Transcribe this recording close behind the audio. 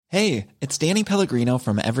Hey, it's Danny Pellegrino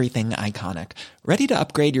from Everything Iconic. Ready to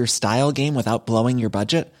upgrade your style game without blowing your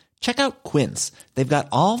budget? Check out Quince. They've got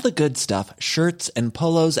all the good stuff, shirts and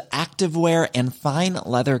polos, activewear, and fine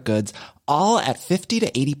leather goods, all at 50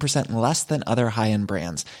 to 80% less than other high-end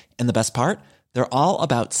brands. And the best part? They're all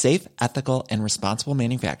about safe, ethical, and responsible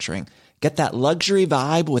manufacturing. Get that luxury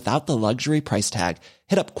vibe without the luxury price tag.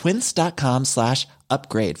 Hit up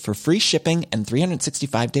quince.com/upgrade for free shipping and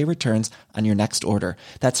 365-day returns on your next order.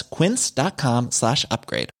 That's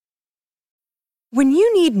quince.com/upgrade. When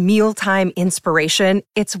you need mealtime inspiration,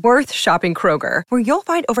 it's worth shopping Kroger, where you'll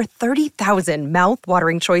find over 30,000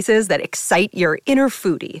 mouth-watering choices that excite your inner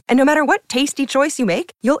foodie. And no matter what tasty choice you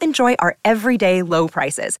make, you'll enjoy our everyday low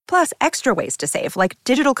prices, plus extra ways to save, like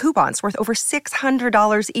digital coupons worth over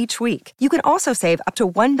 $600 each week. You can also save up to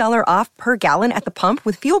 $1 off per gallon at the pump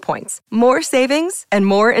with fuel points. More savings and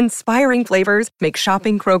more inspiring flavors make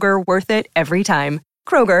shopping Kroger worth it every time.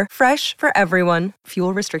 Kroger, fresh for everyone.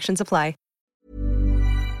 Fuel restrictions apply.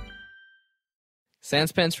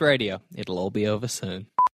 Sanspence Radio. It'll all be over soon.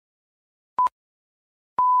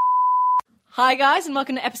 Hi guys, and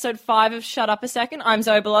welcome to episode 5 of Shut Up a Second. I'm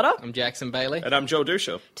Zoe Bellotta. I'm Jackson Bailey. And I'm Joe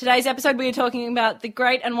Dusha. Today's episode we are talking about the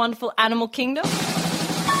great and wonderful animal kingdom.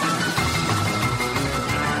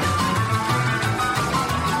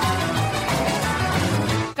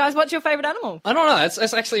 Guys, what's your favourite animal? I don't know.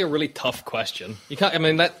 It's actually a really tough question. You can't. I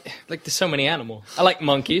mean, there's so many animals. I like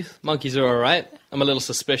monkeys. Monkeys are all right. I'm a little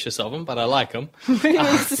suspicious of them, but I like them.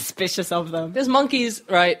 Really suspicious of them. There's monkeys,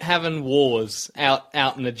 right, having wars out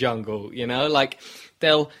in the jungle. You know, like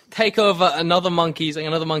they'll take over another monkey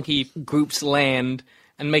group's land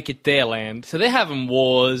and make it their land. So they're having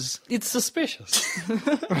wars. It's suspicious.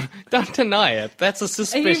 Don't deny it. That's a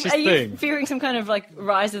suspicious thing. Are you fearing some kind of, like,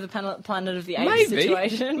 Rise of the Planet of the Apes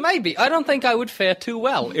situation? Maybe. I don't think I would fare too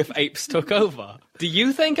well if apes took over. Do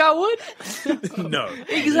you think I would? No.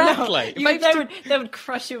 Exactly. No, they would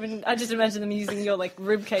crush you, and I just imagine them using your, like,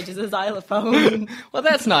 rib cage as a xylophone. Well,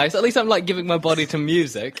 that's nice. At least I'm, like, giving my body to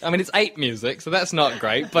music. I mean, it's ape music, so that's not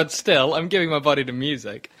great, but still, I'm giving my body to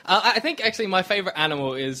music. I think, actually, my favourite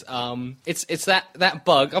animal is, it's that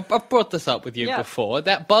bug. I've brought this up with you before.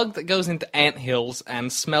 That bug that goes into anthills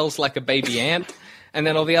and smells like a baby ant, and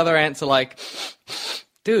then all the other ants are like,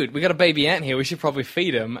 dude, we got a baby ant here, we should probably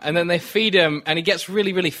feed him. And then they feed him, and he gets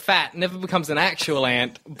really, really fat, never becomes an actual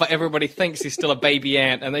ant, but everybody thinks he's still a baby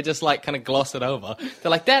ant, and they just, like, kind of gloss it over.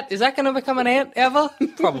 They're like, is that going to become an ant ever?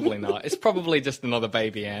 Probably not. It's probably just another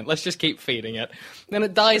baby ant. Let's just keep feeding it. Then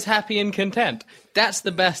it dies happy and content. That's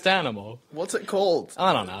the best animal. What's it called?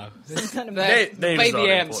 I don't know.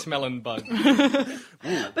 Baby ant smelling bug. But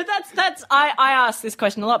I ask this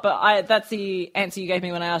question a lot, but that's the answer you gave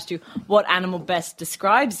me when I asked you what animal best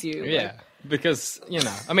describes you. Yeah. Because, you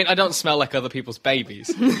know, I mean, I don't smell like other people's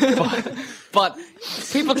babies, but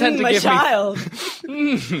people tend to give child.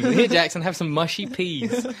 me... Here, Jackson, have some mushy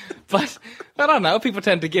peas. But, I don't know, people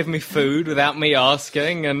tend to give me food without me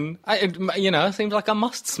asking, and, it seems like I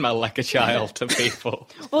must smell like a child to people.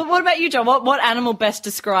 Well, what about you, John? What animal best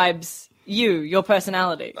describes your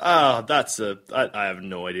personality? I have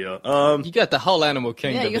no idea. You got the whole animal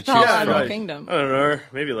kingdom. Yeah, you got the whole animal kingdom. I don't know.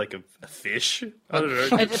 Maybe like a fish. I don't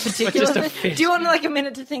know. A particular just a fish. Do you want like a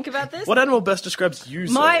minute to think about this? What animal best describes you?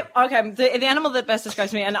 The animal that best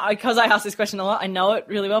describes me, and because I ask this question a lot, I know it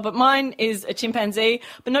really well. But mine is a chimpanzee,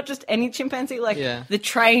 but not just any chimpanzee, like the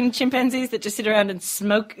trained chimpanzees that just sit around and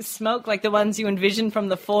smoke, like the ones you envision from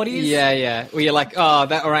the 40s. Yeah. Where you're like, oh,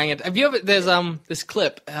 that orangutan. Have you ever? There's this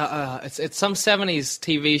clip. It's some 70s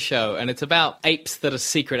TV show, and it's about apes that are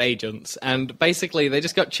secret agents, and basically they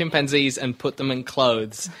just got chimpanzees and put them in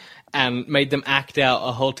clothes and made them act out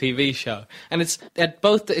a whole TV show. And it's at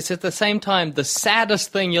the same time the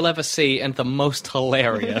saddest thing you'll ever see and the most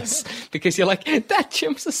hilarious. Because you're like, that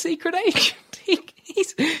chimp's a secret agent.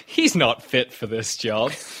 He's not fit for this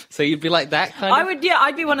job. So you'd be like that kind of...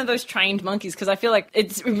 I'd be one of those trained monkeys, because I feel like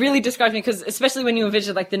it really describes me, because especially when you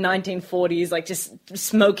envision like the 1940s, like just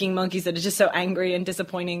smoking monkeys that are just so angry and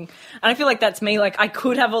disappointing. And I feel like that's me. Like I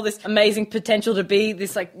could have all this amazing potential to be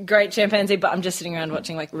this like great chimpanzee, but I'm just sitting around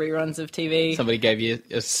watching like reruns of TV. Somebody gave you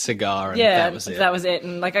a cigar and that was it.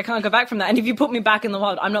 And like I can't go back from that. And if you put me back in the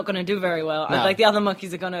wild, I'm not going to do very well. No. Like the other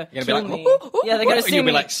monkeys are going to kill me. Yeah, they're going to see me.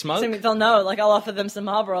 Be like, smoke? They'll know. Like I'll offer them some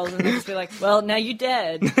Marlboros and they'll just be like, well, now you're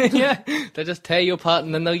dead. Yeah, they'll just tear you apart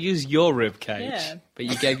and then they'll use your ribcage. Yeah. But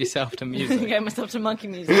you gave yourself to music. I gave myself to monkey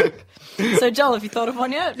music. So, Joel, have you thought of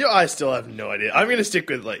one yet? Yeah, I still have no idea. I'm going to stick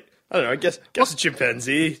with, like, I don't know. I guess a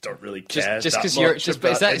chimpanzee don't really care. Just that because you're much just,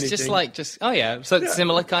 about is that it's anything. just like oh yeah, so it's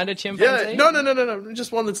similar kind of chimpanzee. Yeah, no.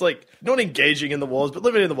 Just one that's like not engaging in the wars, but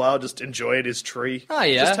living in the wild, just enjoying his tree. Oh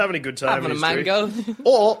yeah, just having a good time. having in a his mango. Tree.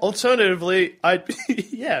 Or alternatively,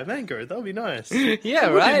 mango. That would be nice. Yeah,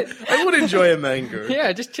 right. I would enjoy a mango.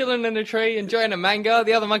 Yeah, just chilling in a tree, enjoying a mango.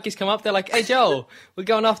 The other monkeys come up, they're like, "Hey Joe, we're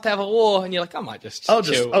going off to have a war," and you're like, "I might just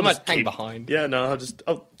chill. I might hang behind." Yeah, no, I'll just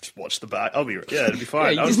watch the back. It'll be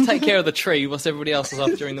fine. Yeah, you just take care of the tree whilst everybody else is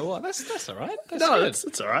off during the war. That's all right. That's No, good.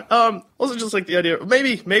 it's all right. Also, just like the idea.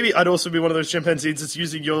 Maybe I'd also be one of those chimpanzees that's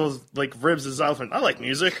using your like ribs as elephant. I like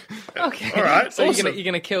music. Okay. All right. So awesome. you're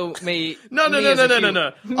gonna kill me? No. me as a human.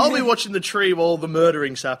 I'll be watching the tree while all the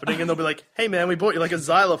murdering's happening, and they'll be like, "Hey man, we bought you like a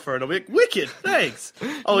xylophone." I'll be like, "Wicked, thanks."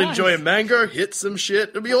 I'll enjoy a mango, hit some shit.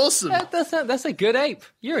 It'll be awesome. That's a good ape.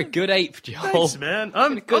 You're a good ape, Joel. Thanks, man.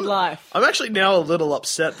 I'm good life. I'm actually now a little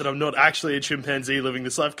upset that I'm not actually a chimpanzee living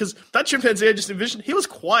this life, because that chimpanzee I just envisioned, he was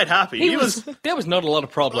quite happy. There was not a lot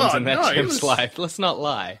of problems Oh, in that no, he chimp's was- life. Let's not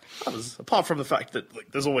lie. apart from the fact that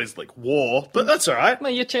like there's always like war, but that's all right. No,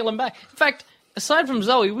 you're chilling back. In fact, aside from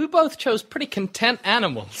Zoe, we both chose pretty content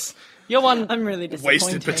animals. Your one, I'm really disappointed.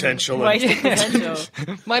 Wasted potential. Wasted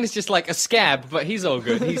potential. mine is just like a scab, but he's all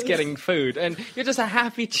good. He's getting food, and you're just a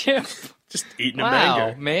happy chimp. Just eating a Wow,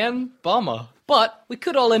 mango. man, bummer. But we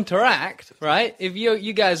could all interact, right? If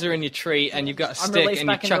you guys are in your tree and you've got a I'm stick released and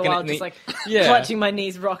you're back into the chucking it wild, in the just like clutching my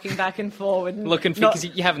knees, rocking back and forward. And looking for not-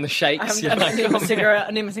 because you're having the shakes. You're I like, need "Oh, my man." cigarette.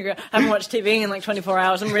 I need my cigarette. I haven't watched TV in like 24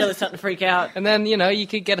 hours. I'm really starting to freak out. And then, you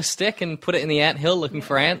could get a stick and put it in the anthill looking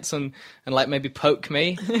for ants and like maybe poke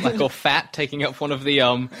me, like all fat, taking up one of the,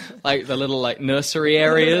 like the little like nursery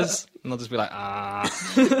areas. And I'll just be like,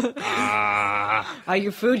 Are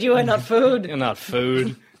you food? You are not food. you're not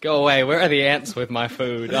food. Go away. Where are the ants with my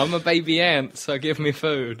food? I'm a baby ant, so give me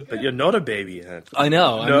food. But you're not a baby ant. I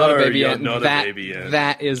know, I'm No, not a baby you're ant. not a baby ant.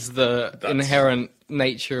 That is the inherent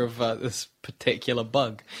nature of this particular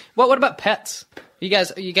bug. What about pets? You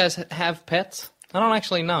guys have pets? I don't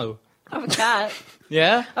actually know. I have a cat.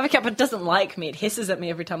 Yeah? I have a cat, but it doesn't like me. It hisses at me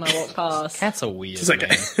every time I walk past. Cats are weird. It's like,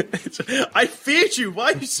 man. I feared you.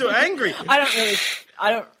 Why are you so angry?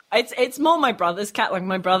 It's more my brother's cat. Like,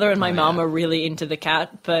 my brother and my mum are really into the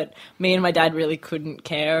cat, but me and my dad really couldn't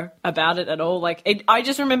care about it at all. Like, I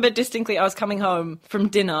just remember distinctly I was coming home from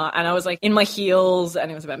dinner and I was like in my heels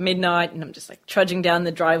and it was about midnight and I'm just like trudging down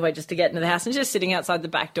the driveway just to get into the house and just sitting outside the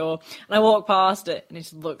back door. And I walk past it and it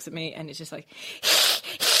just looks at me and it's just like...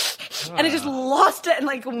 And it just lost it and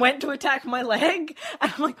like went to attack my leg.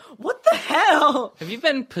 And I'm like, what the hell? Have you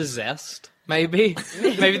been possessed? Maybe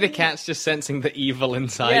the cat's just sensing the evil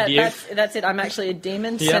inside you. That's it. I'm actually a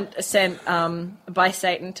demon Yep. sent by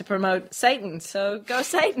Satan to promote Satan. So go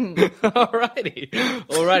Satan.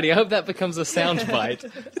 Alrighty. I hope that becomes a soundbite.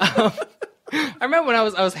 I remember when I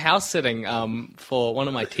was house sitting for one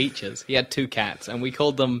of my teachers. He had two cats, and we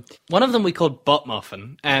called them. One of them we called Butt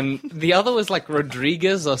Muffin, and the other was like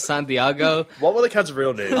Rodriguez or Santiago. What were the cat's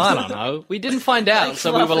real names? I don't know. We didn't find out, Like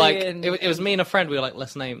so we were like, Fluffy and- it was me and a friend. We were like,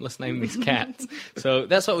 let's name these cats. So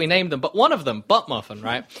that's what we named them. But one of them, Butt Muffin,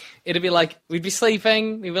 right? It'd be like we'd be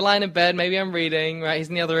sleeping, we'd be lying in bed, maybe I'm reading, right? He's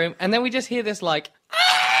in the other room, and then we just hear this like.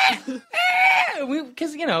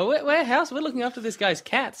 Because we're house, we're looking after this guy's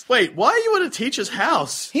cats. Wait, why are you at a teacher's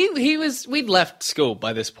house? We'd left school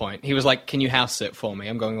by this point. He was like, "Can you house sit for me?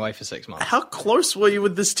 I'm going away for 6 months." How close were you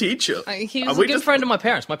with this teacher? He was a good friend of my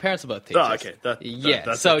parents. My parents are both teachers. Oh, okay.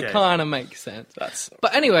 That's so okay. it kind of makes sense.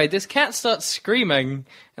 But anyway, this cat starts screaming,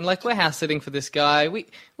 and like we're house sitting for this guy.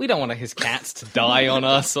 We don't want his cats to die on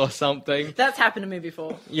us or something. That's happened to me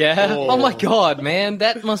before. Yeah. Oh. Oh my god, man,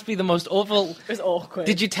 that must be the most awful. It was awkward.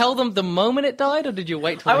 Did you tell them the moment it died, or did you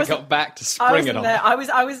wait till I they was- got back to I spring was it on? there. I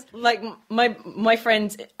was like my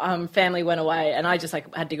friend's family went away, and I just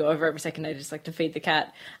like had to go over every second day just like to feed the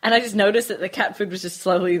cat. And I just noticed that the cat food was just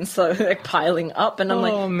slowly like piling up, and I'm Oh,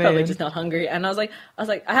 like man. probably just not hungry. And I was like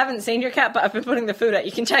I haven't seen your cat, but I've been putting the food out.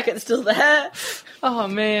 You can check it's still there. Oh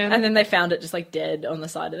man. And then they found it just like dead on the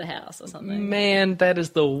side of the house or something. Man, that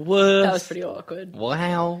is the worst. That was pretty awkward.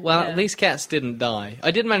 Wow. Well, Yeah. these cats didn't die.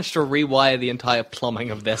 I did manage to rewire the entire plumbing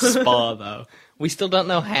of their spa, though. We still don't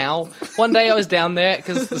know how. One day I was down there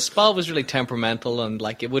because the spa was really temperamental and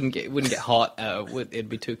like it wouldn't get hot. It'd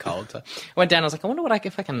be too cold. So I went down. I was like, I wonder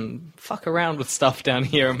if I can fuck around with stuff down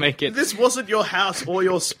here and make it. This wasn't your house or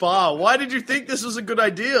your spa. Why did you think this was a good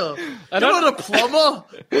idea? You're don't- not a plumber.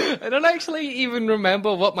 I don't actually even remember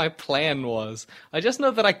remember what my plan was. I just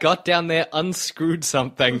know that I got down there, unscrewed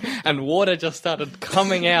something, and water just started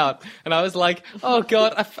coming out. And I was like, oh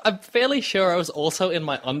God, I'm fairly sure I was also in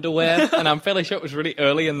my underwear, and I'm fairly sure it was really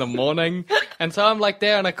early in the morning. And so I'm like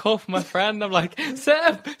there, and I call for my friend. I'm like,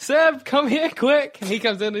 Seb, come here quick. And he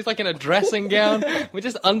comes in, he's like in a dressing gown. We're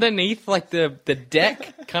just underneath like the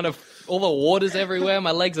deck, kind of all the water's everywhere.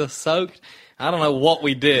 My legs are soaked. I don't know what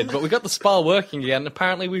we did, but we got the spa working again, and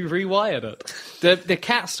apparently we rewired it. The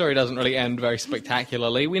cat story doesn't really end very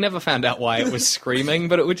spectacularly. We never found out why it was screaming,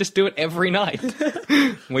 but it would just do it every night.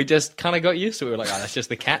 We just kind of got used to it. We were like, oh, that's just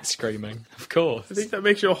the cat screaming. Of course. I think that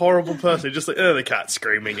makes you a horrible person. Just like, oh, the cat's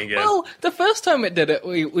screaming again. Well, the first time it did it,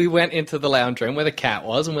 we went into the lounge room where the cat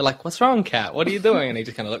was, and we're like, what's wrong, cat? What are you doing? And he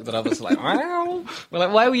just kind of looked at us like, wow. We're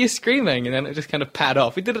like, why were you screaming? And then it just kind of pad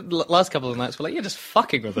off. We did it the last couple of nights. We're like, you're just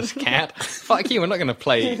fucking with us, cat. Fuck you, we're not going to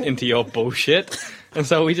play into your bullshit. And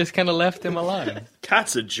so we just kind of left him alone.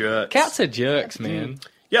 Cats are jerks. Cats are jerks, man.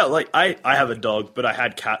 Yeah, like, I have a dog, but I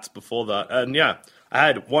had cats before that. And yeah, I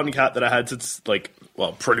had one cat that I had since, like,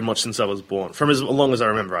 well, pretty much since I was born. From as long as I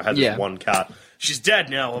remember, I had this one cat. She's dead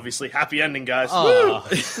now, obviously. Happy ending, guys.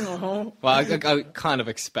 Oh. Well, I kind of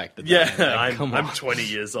expected that. Yeah, I'm 20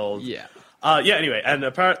 years old. Yeah. Anyway, and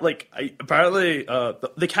apparently,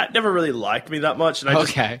 the cat never really liked me that much, and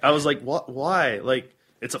I was like, what? Why? Like,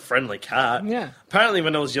 it's a friendly cat. Yeah. Apparently,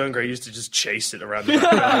 when I was younger, I used to just chase it around the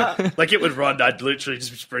backyard. Like, it would run, I'd literally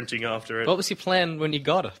just be sprinting after it. What was your plan when you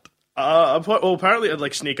got it? Well, apparently, I'd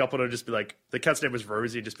like sneak up on her and just be like, the cat's name was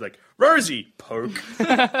Rosie, and just be like, Rosie, poke,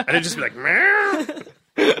 and it'd just be like, meow.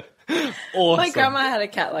 Awesome. My grandma had a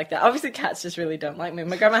cat like that. Obviously, cats just really don't like me.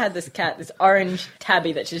 My grandma had this cat, this orange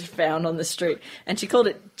tabby that she just found on the street, and she called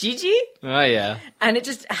it Gigi. Oh yeah. And it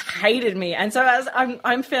just hated me. And so as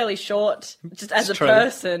I'm fairly short, just as a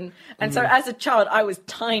person, and so as a child, I was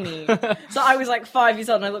tiny. So I was like 5 years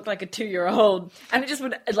old, and I looked like a 2-year-old. And it just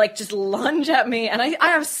would like just lunge at me, and I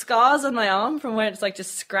have scars on my arm from where it's like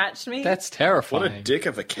just scratched me. That's terrifying. What a dick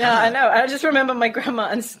of a cat. Yeah, I know. I just remember my grandma,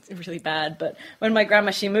 and it's really bad, but when my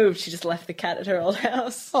grandma, she moved, she just left the cat at her old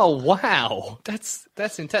house. Oh wow, that's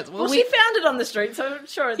intense. Well, she found it on the street, so I'm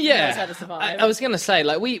sure it knows how to survive. I was gonna say,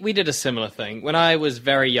 like, we did a similar thing when I was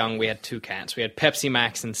very young. We had 2 cats. We had Pepsi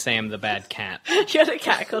Max and Sam the bad cat. You had a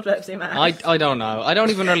cat called Pepsi Max. I don't know. I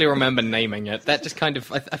don't even really remember naming it. That just kind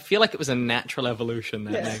of, I feel like it was a natural evolution,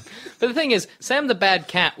 that name. But the thing is, Sam the bad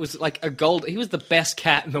cat was like he was the best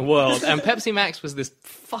cat in the world, and Pepsi Max was this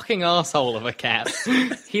fucking asshole of a cat.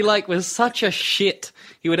 He like was such a shit.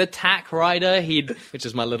 He would attack Ryder, which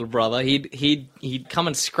is my little brother, he'd come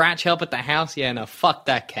and scratch up at the house. Yeah, no, fuck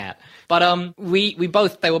that cat. But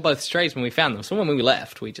they were both strays when we found them. So when we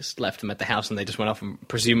left, we just left them at the house, and they just went off and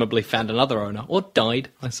presumably found another owner. Or died,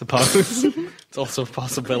 I suppose. It's also a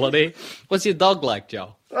possibility. What's your dog like,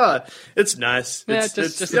 Joe? It's nice. Yeah, it's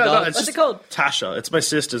just a dog. What's it called? Tasha. It's my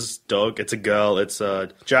sister's dog. It's a girl. It's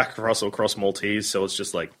Jack Russell Cross Maltese, so it's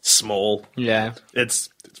just like small. Yeah. It's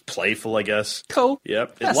playful, I guess. Cool.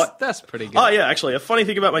 Yep. That's pretty good. Oh yeah, actually, a funny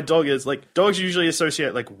thing about my dog is like dogs usually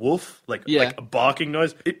associate like woof, like a barking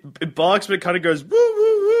noise. It barks, but it kind of goes woo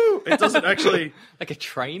woo woo. It doesn't actually like a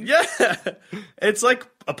train. Yeah, it's like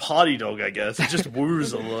a party dog, I guess. It just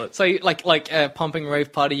woos a lot. So like a pumping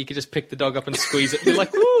rave party, you could just pick the dog up and squeeze it. You're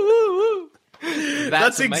like woo woo woo.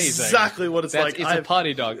 That's amazing. Exactly what it's like. It's a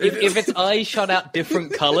party dog. If its eyes shot out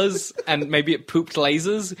different colors and maybe it pooped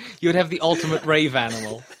lasers, you would have the ultimate rave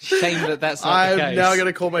animal. Shame that's not the case. I'm now going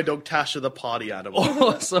to call my dog Tasha the party animal.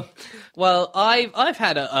 Awesome. Well, I've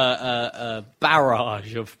had a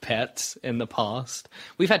barrage of pets in the past.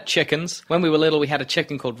 We've had chickens. When we were little, we had a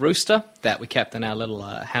chicken called Rooster that we kept in our little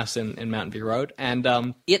house in Mountain View Road,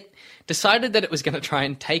 and it decided that it was going to try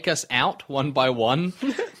and take us out one by one.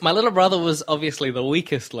 My little brother was obviously the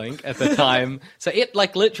weakest link at the time, so it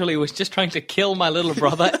like literally was just trying to kill my little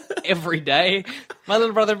brother every day. My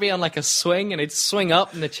little brother would be on like a swing, and he'd swing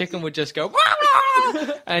up, and the chicken would just go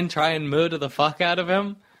and try and murder the fuck out of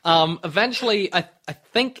him. Eventually, I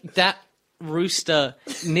think that rooster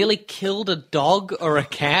nearly killed a dog or a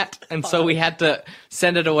cat, and so we had to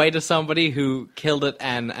send it away to somebody who killed it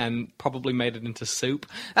and probably made it into soup.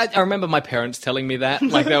 I remember my parents telling me that.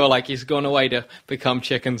 Like, they were like, he's gone away to become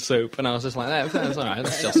chicken soup, and I was just like, that's all right,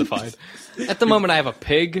 that's justified. At the moment, I have a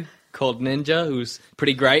pig called Ninja, who's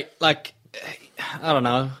pretty great. Like, I don't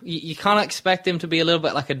know. You can't expect him to be a little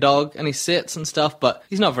bit like a dog, and he sits and stuff, but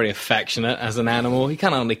he's not very affectionate as an animal. He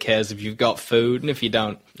kind of only cares if you've got food, and if you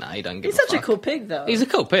don't, he doesn't give a fuck. He's such a cool pig, though. He's a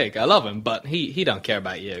cool pig. I love him, but he don't care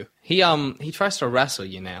about you. He tries to wrestle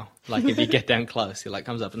you now. Like, if you get down close, he like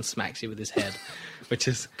comes up and smacks you with his head, which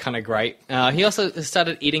is kind of great. He also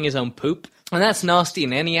started eating his own poop. And that's nasty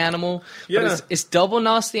in any animal. Yeah. But it's double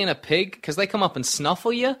nasty in a pig because they come up and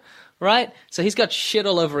snuffle you, right? So he's got shit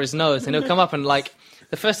all over his nose, and he'll come up and like.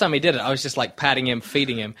 The first time he did it, I was just like patting him,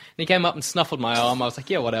 feeding him. And he came up and snuffled my arm. I was like,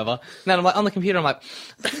 yeah, whatever. And then I'm like on the computer, I'm like,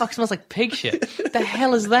 what the fuck smells like pig shit? What the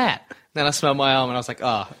hell is that? Then I smelled my arm and I was like,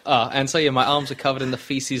 And so yeah, my arms are covered in the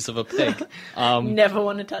feces of a pig. Never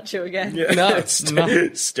want to touch you again. Yeah. No,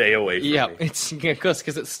 Stay away from yeah, me. it's of course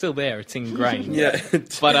because it's still there. It's ingrained. Yeah.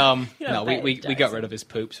 But You're we bad, got Jackson. rid of his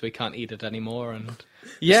poop, so we can't eat it anymore. And The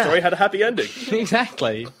yeah, story had a happy ending.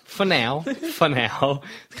 exactly. For now. It's kind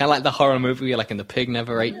of like the horror movie, where, like, and the pig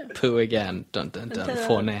never ate poo again. Dun dun dun.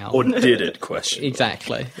 For now. Or did it? Question.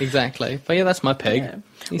 Exactly. But yeah, that's my pig. Yeah.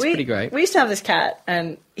 He's pretty great. We used to have this cat,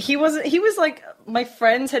 and he was like, my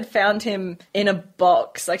friends had found him in a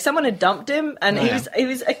box. Like, someone had dumped him, and he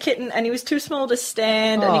was a kitten, and he was too small to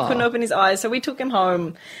stand, and he couldn't open his eyes. So we took him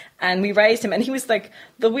home, and we raised him, and he was like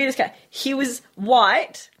the weirdest cat. He was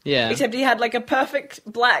white. Yeah. Except he had like a perfect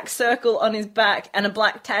black circle on his back and a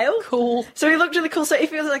black tail. Cool. So he looked really cool. So if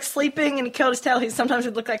he was like sleeping and he curled his tail, he sometimes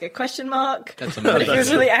would look like a question mark. That's If he was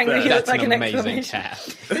amazing. really angry, he That's looked like an an amazing exclamation.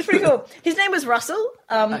 cat. It was pretty cool. His name was Russell.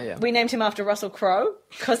 Yeah. We named him after Russell Crowe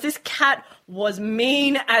because this cat was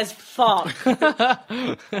mean as fuck.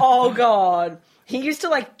 Oh, God. He used to,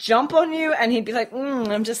 like, jump on you, and he'd be like,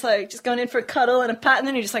 I'm just going in for a cuddle and a pat, and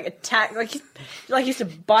then he'd just, like, attack. Like, he used to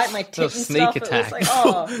bite my tit and sneak stuff. attack. It was like,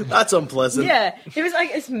 oh. That's unpleasant. Yeah, he was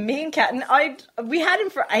like this mean cat, and we had him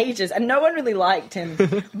for ages, and no one really liked him.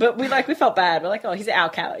 But we felt bad. We're like, oh, he's our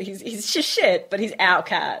cat. He's just shit, but he's our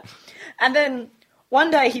cat. And then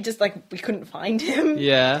one day he just we couldn't find him.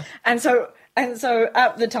 Yeah. And so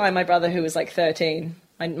at the time, my brother, who was like 13,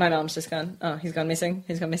 my mum's just gone, oh, he's gone missing.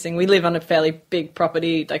 We live on a fairly big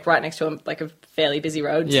property, like right next to a fairly busy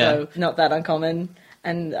road, so not that uncommon.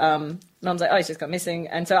 And mum's like, oh, he's just gone missing.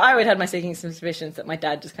 And so I always had my sinking suspicions that my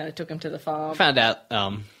dad just kind of took him to the farm. Found out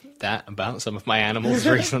that about some of my animals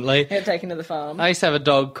recently. Got taken to the farm. I used to have a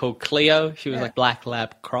dog called Cleo. She was like black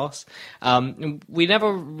lab cross. We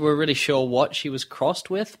never were really sure what she was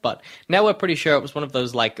crossed with, but now we're pretty sure it was one of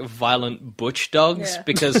those like violent butch dogs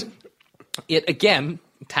because it again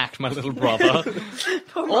attacked my little brother.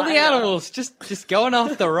 All the animals just going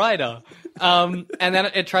after Ryder. And then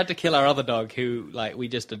it tried to kill our other dog who like we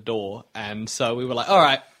just adore. And so we were like, all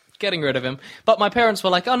right, getting rid of him. But my parents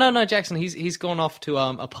were like, oh no, Jackson, he's gone off to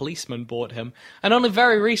a policeman bought him. And only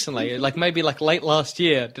very recently, like maybe like late last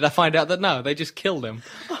year, did I find out that no, they just killed him.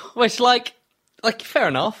 Which like fair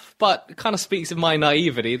enough, but it kind of speaks of my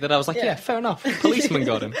naivety that I was like, yeah fair enough. Policeman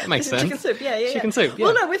got him. That makes sense. Chicken soup, yeah. Chicken soup, yeah.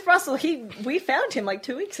 Well, no, with Russell, we found him like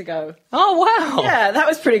 2 weeks ago. Oh, wow. Yeah, that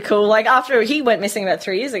was pretty cool. Like, after he went missing about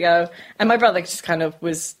 3 years ago, and my brother just kind of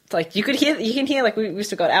was, like, you can hear, like, we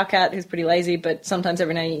still got our cat, who's pretty lazy, but sometimes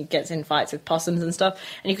every now and then he gets in fights with possums and stuff,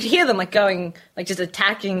 and you could hear them, like, going, like, just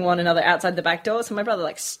attacking one another outside the back door, so my brother,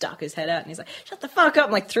 like, stuck his head out, and he's like, shut the fuck up,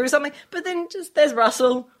 and, like, threw something, but then there's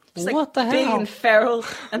Russell. Just, like, what the big hell? and feral,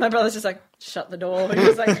 and my brother's just like, shut the door. He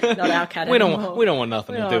was like, not our cat We anymore. don't want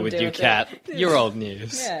nothing We to don't do want with to do you, with cat. it. You're old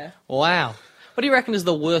news. Yeah. Wow. What do you reckon is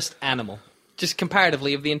the worst animal? Just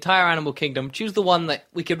comparatively, of the entire animal kingdom, choose the one that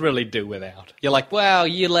we could really do without. You're like, wow,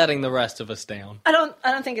 you're letting the rest of us down. I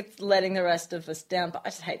don't think it's letting the rest of us down, but I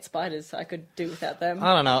just hate spiders, so I could do without them.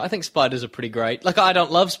 I don't know. I think spiders are pretty great. Like, I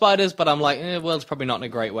don't love spiders, but I'm like, world's probably not in a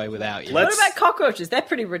great way without you. What about cockroaches? They're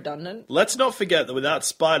pretty redundant. Let's not forget that without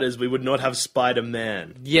spiders, we would not have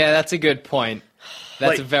Spider-Man. Yeah, that's a good point.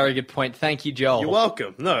 That's Like- a very good point. Thank you, Joel. You're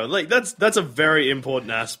welcome. No, like that's a very important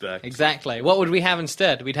aspect. Exactly. What would we have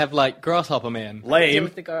instead? We'd have, like, Grasshopper Man. Deal Lame.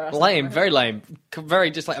 with the grass. Lame, very lame. Very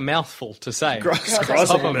just like a mouthful to say.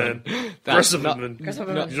 Grasshopper Man. That's Grasshopper not-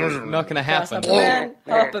 Man. Not going to happen. Grasshopper man,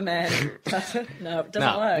 hopper man. No, it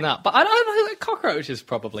doesn't work. No, but I don't know that cockroaches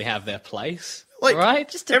probably have their place. Like, right?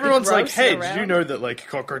 Just to be Everyone's like, gross hey, around. did you know that like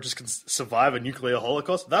cockroaches can survive a nuclear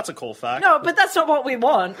holocaust? That's a cool fact. No, but that's not what we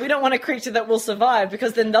want. We don't want a creature that will survive,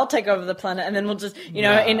 because then they'll take over the planet, and then we'll just,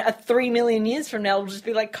 in 3 million years from now, we'll just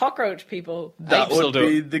be like cockroach people. That Apes will would do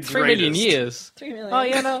be it. the 3 million greatest. years. 3 million. Oh,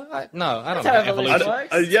 yeah, no. I don't That's know how evolution. evolution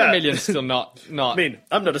works. 3 Yeah. million's still not. I mean,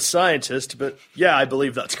 I'm not a scientist, but yeah, I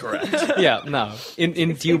believe that's correct. Yeah, no.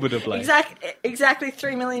 Indubitably. Exactly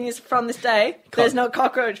 3 million years from this day, there's no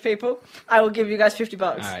cockroach people. I will give you guys $50.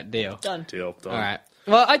 All right, deal. Done. Deal. Done. All right.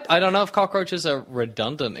 Well, I don't know if cockroaches are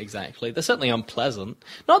redundant exactly. They're certainly unpleasant.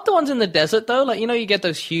 Not the ones in the desert, though. Like, you get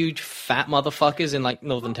those huge fat motherfuckers in, like,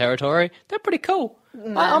 Northern Territory. They're pretty cool.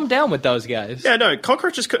 I'm down with those guys. Yeah, no,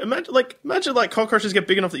 cockroaches could imagine cockroaches get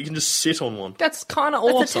big enough that you can just sit on one. That's kind of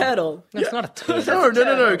awesome. That's a turtle. That's not a turtle.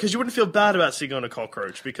 No, because you wouldn't feel bad about sitting on a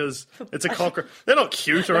cockroach because it's a cockroach. They're not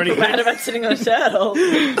cute or anything. Bad about sitting on a turtle.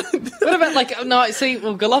 What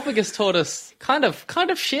about Galapagos tortoise kind of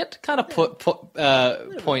shit, kind of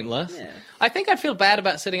pointless. Yeah. I think I'd feel bad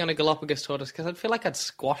about sitting on a Galapagos tortoise because I'd feel like I'd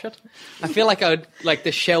squash it. I feel like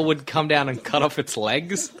the shell would come down and cut off its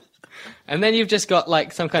legs. And then you've just got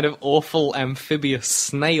like some kind of awful amphibious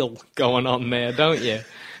snail going on there, don't you?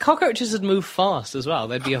 Cockroaches would move fast as well.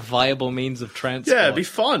 They'd be a viable means of transport. Yeah, it'd be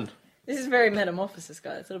fun. This is very Metamorphosis,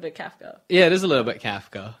 guys. It's a little bit Kafka. Yeah, it is a little bit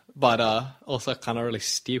Kafka, but also kind of really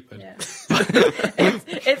stupid. Yeah.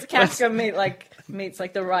 it's Kafka meets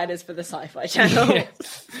like the writers for the Sci-Fi Channel. Yeah.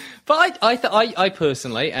 But I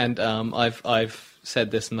personally, and I've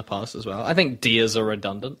said this in the past as well, I think deers are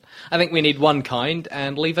redundant. I think we need one kind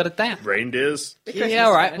and leave it at that. Reindeers? Yeah,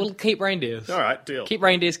 all right. We'll keep reindeers. All right, deal. Keep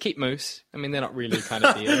reindeers, keep moose. I mean, they're not really kind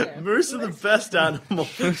of deer. Moose are the best animal.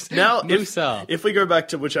 Now, if we go back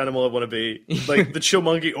to which animal I want to be, like the chill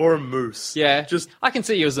monkey or a moose. Yeah, I can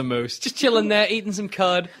see you as a moose. Just chilling there, eating some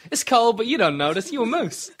cud. It's cold, but you don't notice. You're a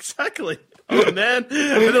moose. Exactly. Oh, man. And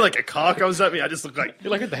then like a car comes at me, I just look like...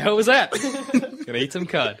 You're like, what the hell was that? Gonna eat some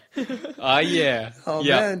cud. Yeah. Oh,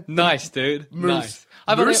 yeah. man. Nice, dude. Moose.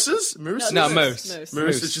 Nice. Mooses? Mooses? No, moose.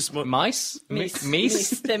 Moose is just... Mice?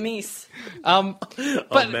 Meese? They're meese.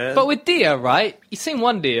 But with deer, right? You've seen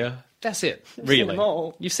one deer. That's it, really.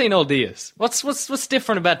 You've seen all deers. What's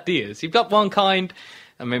different about deers? You've got one kind...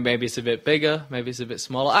 I mean, maybe it's a bit bigger, maybe it's a bit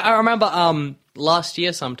smaller. I remember last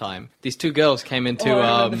year sometime, these two girls came we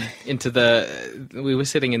were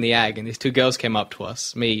sitting in the ag, and these two girls came up to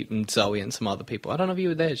us, me and Zoe and some other people. I don't know if you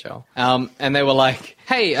were there, Joel. And they were like,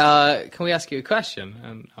 hey, can we ask you a question?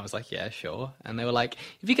 And I was like, yeah, sure. And they were like,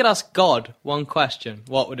 if you could ask God one question,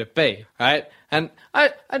 what would it be? Right? And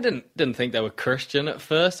I didn't think they were Christian at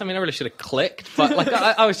first. I mean, I really should have clicked, but like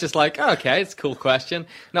I was just like, oh, okay, it's a cool question.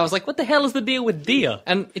 And I was like, what the hell is the deal with deer?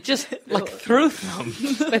 And it just like threw them.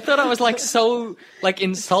 They thought I was like so like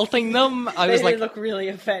insulting them. They look really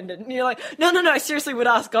offended, and you're like, no, I seriously would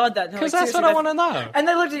ask God that because that's what I want to know. And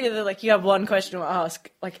they looked at you, they're like, you have one question to ask,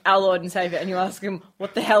 like our Lord and Savior, and you ask him,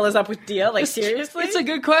 what the hell is up with deer? Like seriously, it's a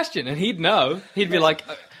good question, and he'd know. He'd be like.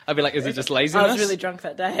 I'd be like, is it just laziness? I was really drunk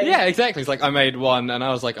that day. Yeah, exactly. It's like, I made one, and I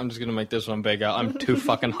was like, I'm just going to make this one bigger. I'm too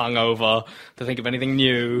fucking hungover to think of anything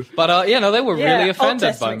new. But, they were really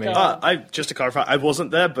offended by me. Just to clarify, I wasn't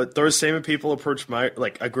there, but those same people approached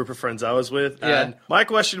a group of friends I was with, and my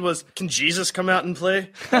question was, can Jesus come out and play?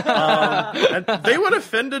 And they weren't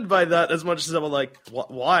offended by that as much as they were like,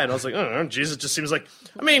 why? And I was like, I don't know, Jesus just seems like,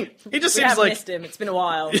 I mean, he just seems like... missed him. It's been a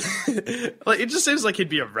while. Like, it just seems like he'd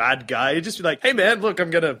be a rad guy. He'd just be like, hey man, look, I'm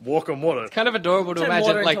going to walk on water. It's kind of adorable to imagine,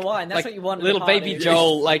 water like, into wine. That's what you want little baby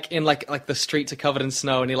Joel, like in like the streets are covered in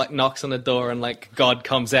snow, and he like knocks on the door, and like God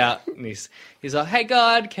comes out, and he's like, "Hey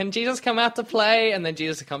God, can Jesus come out to play?" And then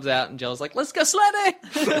Jesus comes out, and Joel's like, "Let's go sledding."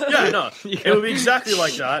 Yeah, no, it would be exactly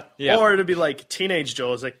like that, or it'd be like teenage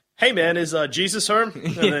Joel's like, hey man, is Jesus home?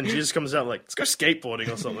 And then Jesus comes out like, let's go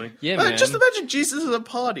skateboarding or something. Yeah, man. Just imagine Jesus at a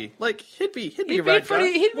party. Like, he'd be a rad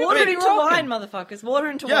guy. He'd be water into wine, motherfuckers.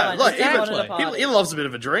 Water into wine. Like, he loves a bit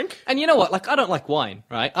of a drink. And you know what? Like, I don't like wine,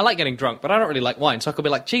 right? I like getting drunk, but I don't really like wine. So I could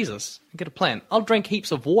be like, Jesus, I get a plan. I'll drink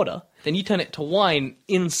heaps of water. Then you turn it to wine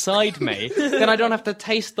inside me. Then I don't have to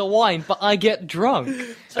taste the wine, but I get drunk.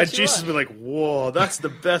 And Jesus would be like, whoa, that's the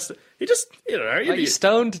best. He just, Are you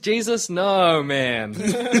stoned, Jesus? No, man.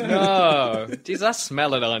 No. Jesus, I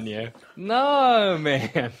smell it on you. No,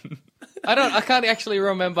 man. I can't actually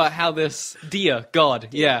remember how this deer, God,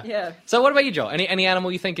 yeah. Yeah. So what about you, Joel? Any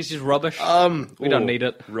animal you think is just rubbish? We don't need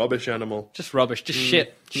it. Rubbish animal. Just rubbish. Just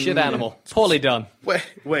shit. Shit animal. Poorly done.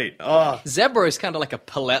 Wait. Zebra is kind of like a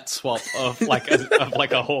palette swap of like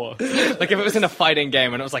a horse. Like if it was in a fighting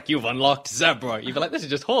game and it was like, you've unlocked Zebra, you'd be like, this is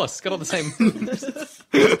just horse. It's got all the same.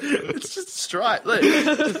 It's just Stripe.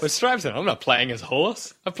 With Stripes in it, I'm not playing as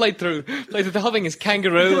horse. I played through the whole thing as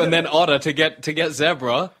kangaroo and then otter to get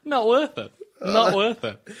Zebra. Not worth it. Not worth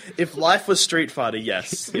it. If life was Street Fighter,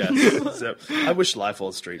 yes. I wish life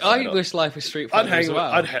was Street Fighter. I wish life was Street Fighter as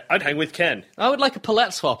well. I'd hang with Ken. I would like a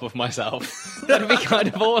palette swap of myself. That'd be kind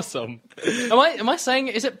of awesome. Am I saying,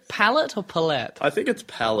 is it palette or palette? I think it's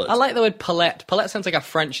palette. I like the word palette. Palette sounds like a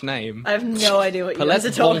French name. I have no idea what you guys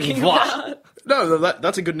are talking about. No,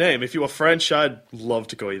 that's a good name. If you were French, I'd love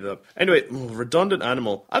to call you that. Anyway, redundant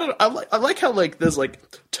animal. I don't know. I like how like there's like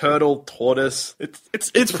turtle, tortoise.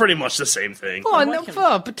 It's pretty much the same thing. Oh, no,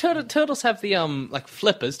 but turtles have the like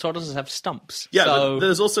flippers. Tortoises have stumps. Yeah, so, but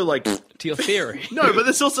there's also like to your theory. no, but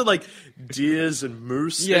there's also like deers and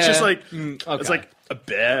moose. Yeah. It's just like okay. it's like a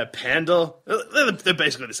bear, a panda. They're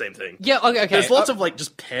basically the same thing. Yeah, okay. There's lots of like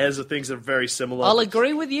just pairs of things that are very similar. I'll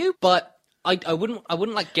agree with you, but I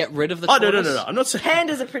wouldn't like get rid of the Oh tortoise. no! I'm not saying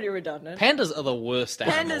Pandas are pretty redundant. Pandas are the worst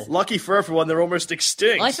animal. lucky for everyone, they're almost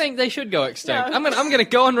extinct. I think they should go extinct. No. I'm gonna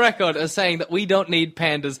go on record as saying that we don't need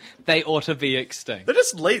pandas. They ought to be extinct. they're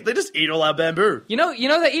just late. They just eat all our bamboo. You know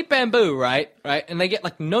they eat bamboo, right? And they get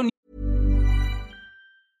like no.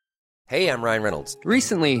 Hey, I'm Ryan Reynolds.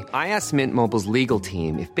 Recently, I asked Mint Mobile's legal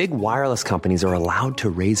team if big wireless companies are allowed to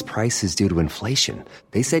raise prices due to inflation.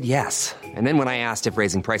 They said yes. And then when I asked if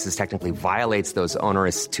raising prices technically violates those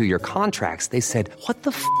onerous 2-year contracts, they said, "What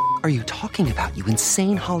the f*** are you talking about, you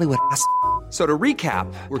insane Hollywood ass?" So to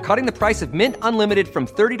recap, we're cutting the price of Mint Unlimited from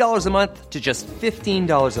 $30 a month to just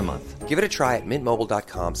 $15 a month. Give it a try at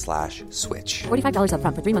mintmobile.com/switch. $45 up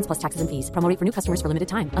front for 3 months plus taxes and fees. Promo rate for new customers for limited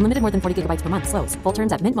time. Unlimited more than 40 gigabytes per month. Slows full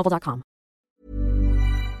terms at mintmobile.com.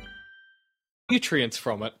 Nutrients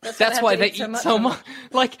from it. That's why they they eat so eat much so of it. much.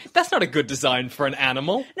 Like, that's not a good design for an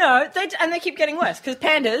animal. No, they keep getting worse because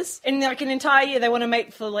pandas in like an entire year they want to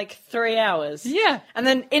mate for like 3 hours. Yeah. and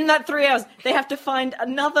then in that 3 hours they have to find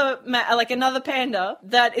another another panda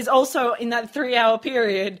that is also in that 3 hour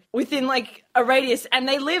period within like a radius, and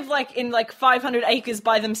they live like in like 500 acres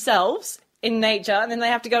by themselves in nature, and then they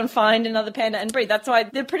have to go and find another panda and breed. That's why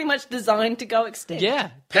they're pretty much designed to go extinct. Yeah.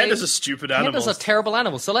 Pandas are stupid animals. Pandas are terrible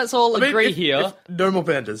animals. So let's all agree here. No more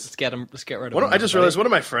pandas. Let's get rid of them. I just realized one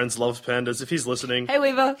of my friends loves pandas. If he's listening, Hey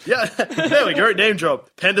Weaver. yeah, there we go. Name drop.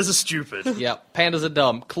 Pandas are stupid. Yeah, pandas are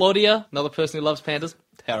dumb. Claudia, another person who loves pandas,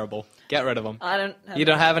 terrible. Get rid of them. I don't. You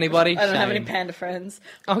don't have anybody? I don't have any Shame. panda friends.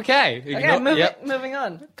 Okay. Okay, moving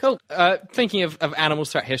on. Cool. Thinking of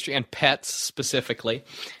animals throughout history and pets specifically,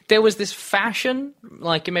 there was this fashion,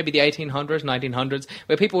 like in maybe the 1800s, 1900s,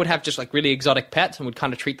 where people would have just like really exotic pets and would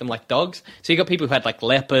kind of treat them like dogs. So you got people who had like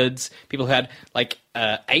leopards, people who had like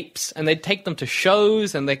apes, and they'd take them to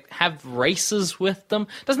shows and they have races with them.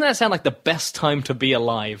 Doesn't that sound like the best time to be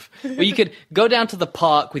alive? Where you could go down to the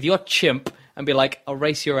park with your chimp and be like, I'll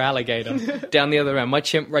race your alligator down the other end. My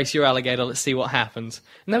chimp race your alligator. Let's see what happens.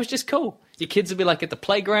 And that was just cool. Your kids would be like at the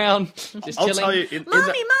playground, just I'll chilling. tell you, Mommy,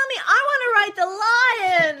 I want to ride the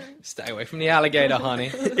lion. Stay away from the alligator,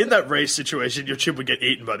 honey. in that race situation, your chimp would get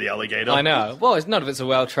eaten by the alligator. I know. Well, it's not if it's a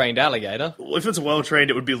well-trained alligator. Well, if it's well trained,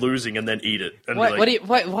 it would be losing and then eat it. And Why, be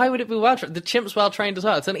like, why would it be well-trained? The chimp's well-trained as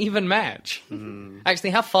well. It's an even match. Actually,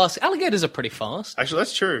 how fast? Alligators are pretty fast. Actually,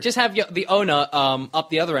 that's true. Just have the owner up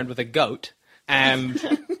the other end with a goat. And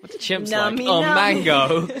what the chimp's Nummy, like, oh, nummy.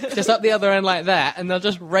 mango, just up the other end like that, and they'll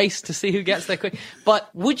just race to see who gets there quick. But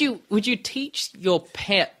would you teach your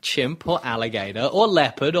pet chimp or alligator or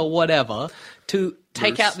leopard or whatever to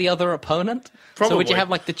take out the other opponent? So would you Probably. have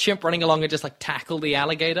like the chimp running along and just like tackle the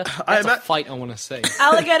alligator? That's a fight I want to see.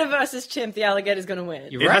 Alligator versus chimp. The alligator's going to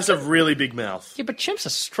win. You it has a reckon? really big mouth. Yeah, but chimps are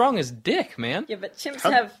strong as dick, man. Yeah, but chimps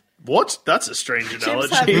have. What? That's a strange Chimps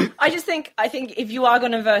analogy. have. I think if you are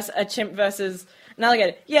going to verse a chimp versus an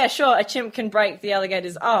alligator, yeah, sure, a chimp can break the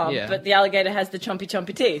alligator's arm, Yeah. but the alligator has the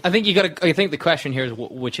chompy teeth. I think I think the question here is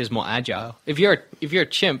which is more agile. If you're a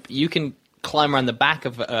chimp, you can climb around the back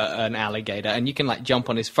of an alligator and you can like jump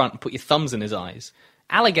on his front and put your thumbs in his eyes.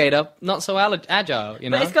 Alligator, not so agile, you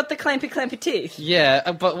know. But it's got the clampy teeth.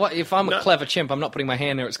 Yeah, but what if I'm a clever chimp? I'm not putting my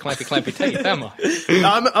hand near its clampy teeth, am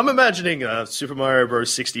I? I'm imagining a Super Mario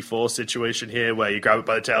Bros. 64 situation here where you grab it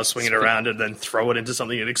by the tail, swing it around, and then throw it into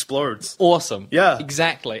something and it explodes. Awesome. Yeah.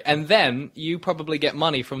 Exactly. And then you probably get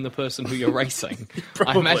money from the person who you're racing. I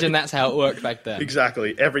Probably. imagine that's how it worked back then.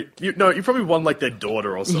 Exactly. You probably won like their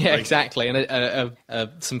daughter or something. Yeah, exactly. And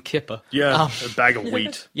some kipper. Yeah, a bag of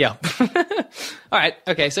wheat. Yeah. All right.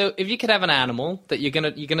 Okay. So if you could have an animal that you're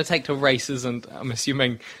gonna take to races and I'm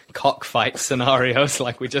assuming cockfight scenarios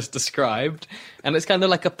like we just described, and it's kind of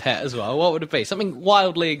like a pet as well, what would it be? Something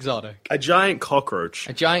wildly exotic. A giant cockroach.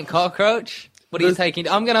 A giant cockroach. What are you taking?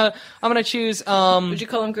 I'm gonna choose. Would you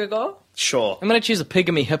call him Gregor? Sure. I'm gonna choose a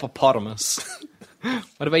pygmy hippopotamus.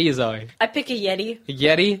 What about you, Zoe? I pick a yeti. A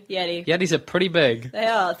yeti? Yeti. Yetis are pretty big. They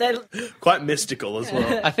are. They're Quite mystical as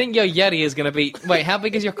well. I think your yeti is going to be... Wait, how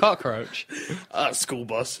big is your cockroach? School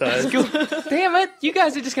bus. Damn it! You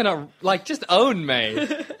guys are just going to, like, just own me.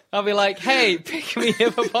 I'll be like, hey, pick me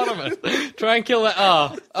hippopotamus. Try and kill that...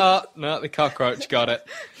 Oh, no, the cockroach got it.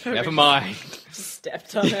 Never mind.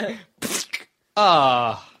 stepped on it.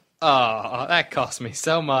 Ah, Oh, that cost me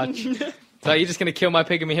so much. So you're just going to kill my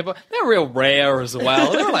pygmy hippo? They're real rare as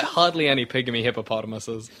well. There are like hardly any pygmy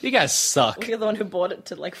hippopotamuses. You guys suck. You're the one who bought it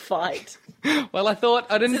to like fight. Well, I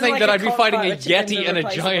didn't This is think like that a I'd be cockfight fighting a with chickens yeti are and a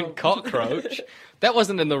replaceable. giant cockroach. That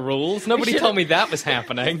wasn't in the rules. Nobody told me that was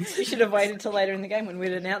happening. You should have waited till later in the game when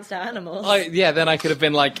we'd announced our animals. Then I could have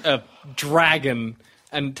been like a dragon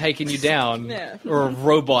and taken you down. Yeah. Or a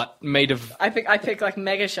robot made of I pick like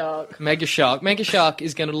Mega Shark. Mega Shark. Mega Shark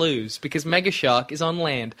is going to lose because Mega Shark is on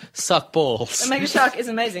land. Suck balls. And Mega Shark is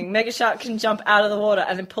amazing. Mega Shark can jump out of the water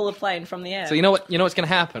and then pull a plane from the air. So you know what's going to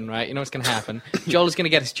happen, right? You know what's going to happen? Joel is going to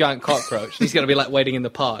get his giant cockroach. And he's going to be like waiting in the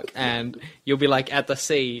park, and you'll be like at the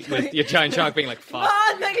sea with your giant shark being like, "Fuck,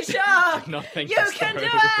 Come on, Mega Shark! not think You this can through."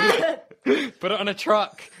 do it! Put it on a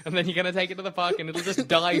truck, and then you're going to take it to the park, and it'll just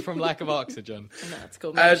die from lack of oxygen. No, it's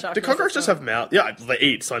cool. Mega Shark Do knows cockroaches what's have mouths? Yeah, they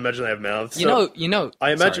eat, so I imagine they have mouths. You know.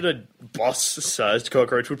 I imagine sorry. a boss-sized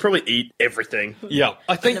cockroach would probably eat everything. Yeah,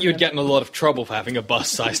 I think you'd get in a lot of trouble for having a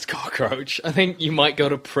bus-sized cockroach. I think you might go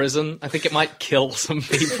to prison. I think it might kill some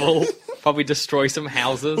people. Probably destroy some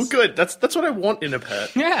houses. Well, good. That's what I want in a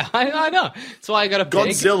pet. Yeah, I know. That's why I got a pig.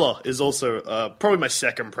 Godzilla is also probably my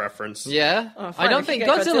second preference. Yeah, fine, I don't if you think get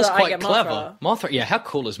Godzilla's Godzilla, I quite get clever. Mothra, yeah, how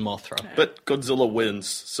cool is Mothra? But Godzilla wins,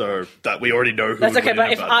 so that we already know who That's would okay, win in but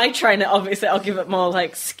a if battle. I train it, obviously I'll give it more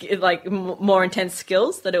more intense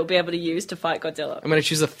skills that it will be able to use to fight Godzilla. I'm going to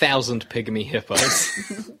choose 1,000 pygmy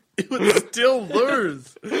hippos. It would still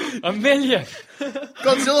lose. 1,000,000.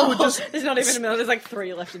 Godzilla would just... There's not even a million. There's like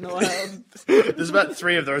 3 left in the world. There's about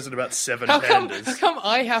 3 of those and about 7 How come pandas.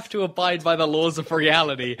 I have to abide by the laws of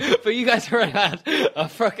reality, but you guys are at a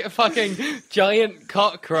fucking giant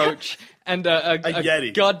cockroach and a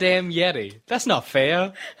yeti. goddamn yeti? That's not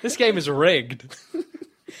fair. This game is rigged.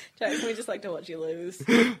 Jackson, we just like to watch you lose.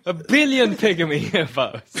 1 billion pygmy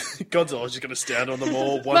hippos. Godzilla's just going to stand on them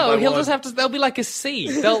all one No, by he'll one. just have to. They'll be like a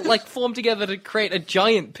sea. They'll like form together to create a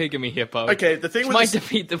giant pygmy hippo. Okay, the thing which with might this-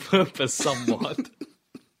 defeat the purpose somewhat.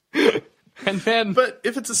 And then, But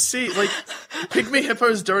if it's a sea, like, pygmy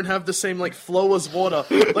hippos don't have the same, like, flow as water.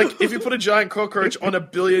 Like, if you put a giant cockroach on 1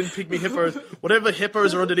 billion pygmy hippos, whatever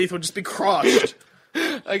hippos are underneath would just be crushed.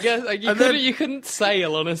 I guess like, And then- you couldn't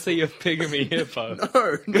sail on a sea of pygmy hippo.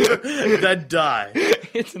 No, they'd die.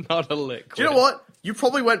 It's not a liquid. Do you know what? You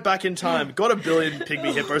probably went back in time, got 1 billion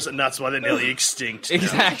pygmy hippos, and that's why they're nearly extinct. now.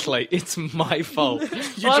 Exactly. It's my fault. I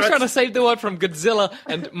was tried- trying to save the world from Godzilla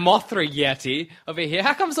and Mothra Yeti over here.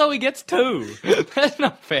 How come Zoe gets 2? That's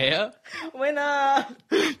not fair. Winner!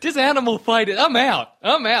 Just animal fighting. I'm out.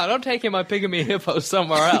 I'm taking my pygmy hippo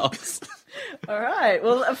somewhere else. All right.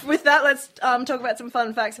 Well, with that, let's talk about some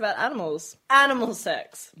fun facts about animals. Animal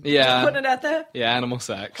sex. Yeah. Just putting it out there. Yeah, animal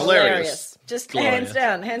sex. Hilarious. Just Glorious.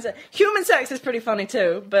 hands down. Human sex is pretty funny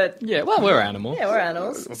too, but Yeah, well, we're animals. yeah, we're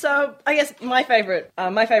animals. So I guess my favorite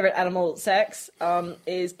animal sex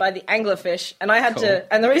is by the anglerfish, and I had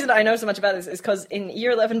to. And the reason I know so much about this is because in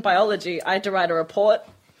year 11 biology, I had to write a report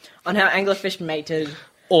on how anglerfish mated.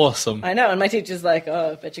 Awesome. I know, and my teacher's like,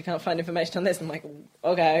 "Oh, I bet you can't find information on this." I'm like,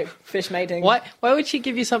 "Okay, fish mating." Why would she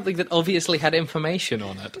give you something that obviously had information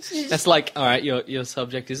on it? That's like, all right, your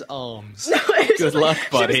subject is arms. It was Good just luck, she was-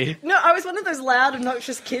 buddy. no, I was one of those loud,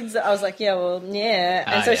 obnoxious kids that I was like, yeah, well, yeah.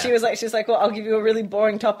 And so yeah. she was like, well, I'll give you a really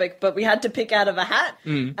boring topic, but we had to pick out of a hat.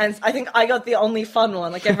 Mm. And I think I got the only fun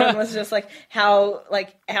one. Like everyone was just like how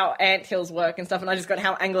anthills work and stuff, and I just got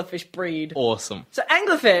how anglerfish breed. Awesome. So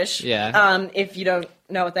anglerfish, Yeah. if you don't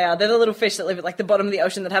know what they are, they're the little fish that live at like the bottom of the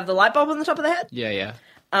ocean that have the light bulb on the top of their head. Yeah.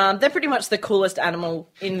 They're pretty much the coolest animal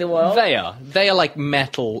in the world. They are like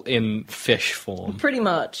metal in fish form. Pretty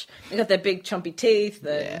much. They got their big chumpy teeth.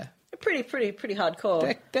 They're pretty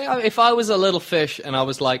hardcore. If I was a little fish and I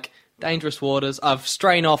was like, dangerous waters, I've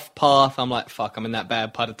strayed off path, I'm like, fuck, I'm in that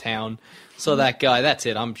bad part of town. So that guy, that's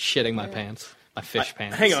it, I'm shitting my pants. My fish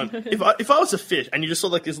pants. Hang on. If I was a fish and you just saw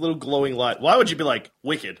like this little glowing light, why would you be like,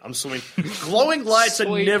 wicked, I'm swimming? Glowing lights Sweet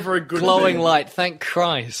are never a good glowing thing. light, thank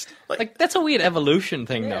Christ. Like, that's a weird evolution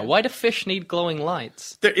thing, Yeah. though. Why do fish need glowing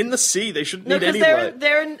lights? They're in the sea. They shouldn't No, need because any light.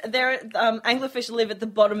 they're anglerfish live at the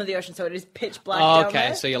bottom of the ocean, so it is pitch black Oh, down okay,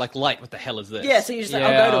 there. so you're like, light, what the hell is this? Yeah, so you're just like,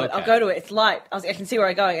 Yeah, I'll go to it. okay. I'll go to it. It's light. I can see where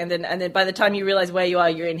I'm going, and then by the time you realize where you are,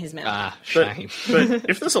 you're in his mouth. Ah, But, shame. but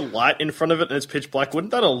if there's a light in front of it and it's pitch black,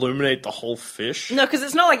 wouldn't that illuminate the whole fish? No, because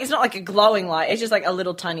it's not like a glowing light. It's just like a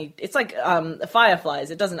little tiny. It's like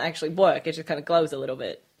fireflies. It doesn't actually work. It just kind of glows a little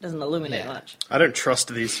bit. doesn't illuminate much. I don't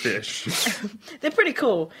trust these fish. They're pretty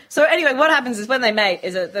cool. So anyway, what happens is when they mate,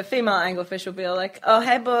 is that the female anglerfish will be like, "Oh,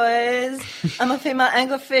 hey boys, I'm a female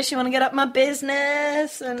anglerfish. You want to get up my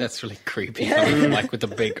business?" And That's really creepy. Like with the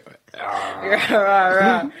big...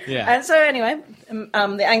 yeah. Yeah. And so anyway, the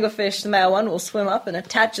anglerfish, the male one, will swim up and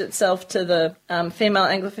attach itself to the female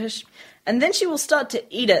anglerfish, and then she will start to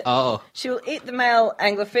eat it. Oh. She will eat the male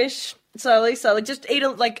anglerfish slowly, just eat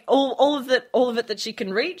it, like all of it that she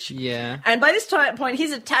can reach. Yeah. And by this point,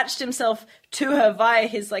 he's attached himself to her via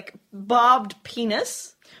his like barbed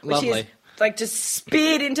penis, which Lovely. is like just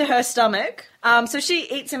speared into her stomach. So she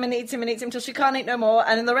eats him and eats him and eats him until she can't eat no more,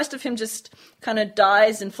 and then the rest of him just kind of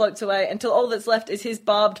dies and floats away until all that's left is his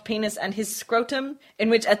barbed penis and his scrotum, in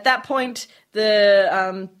which at that point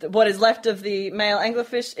what is left of the male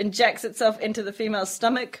anglerfish injects itself into the female's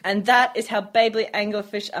stomach, and that is how baby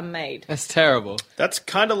anglerfish are made. That's terrible. That's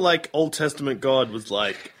kind of like Old Testament God was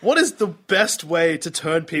like, what is the best way to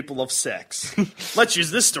turn people off sex? Let's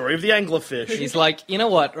use this story of the anglerfish. He's like, you know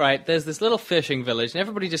what, right, there's this little fishing village and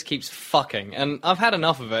everybody just keeps fucking, and I've had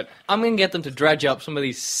enough of it. I'm going to get them to dredge up some of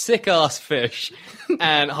these sick-ass fish,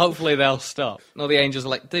 and hopefully they'll stop. And all the angels are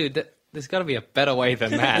like, dude, there's got to be a better way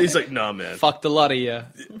than that. He's like, nah, man. Fucked a lot of you.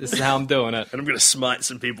 This is how I'm doing it. And I'm going to smite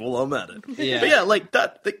some people while I'm at it. Yeah. But yeah, like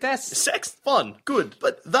that's sex, fun, good.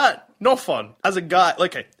 But that, not fun. As a guy,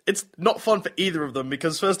 like, okay, it's not fun for either of them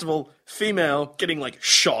because, first of all, female getting, like,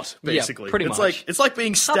 shot, basically. pretty it's much. It's like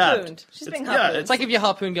being stabbed. Harpooned. She's being Yeah, harpooned. It's like if your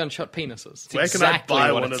harpoon gun shot penises. It's where exactly can I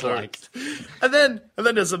buy what one it's of those? like. And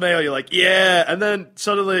then as a male, you're like, yeah. And then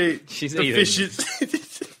suddenly She's the eating. fish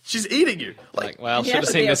is... She's eating you. Like, well, You should have have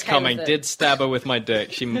to seen be this okay coming. with it. Did stab her with my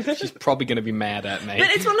dick. She's probably going to be mad at me. But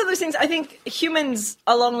it's one of those things, I think humans,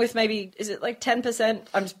 along with maybe, is it like 10%?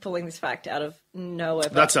 I'm just pulling this fact out of nowhere.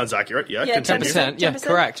 But That sounds accurate. Yeah, Yeah, continue. 10%, yeah, 10%?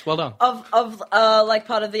 correct. Well done. Of like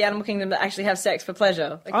part of the animal kingdom that actually have sex for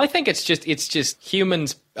pleasure. Like, I think it's just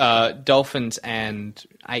humans, dolphins, and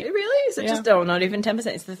really? Is it Yeah. just, not even 10%?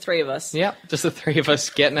 It's the three of us. yeah, just the three of us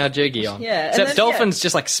getting our jiggy on. Yeah, and Except then- dolphins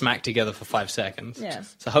just like smack together for 5 seconds. Yeah.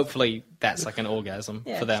 So hopefully that's like an orgasm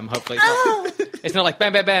Yeah. for them. Hopefully it's not like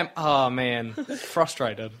bam, bam, bam. Oh man,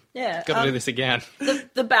 frustrated. Yeah. Got to do this again.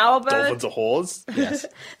 The bowerbird. Dolphins are whores. Yes.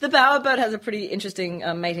 The bowerbird has a pretty interesting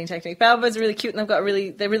mating technique. Bowerbirds are really cute, and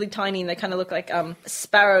they're really tiny, and they kind of look like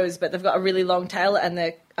sparrows, but they've got a really long tail, and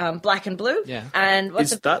they're black and blue. Yeah. And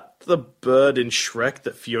what's Is that the bird in Shrek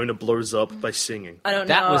that Fiona blows up by singing? I don't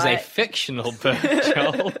know. That was a fictional bird,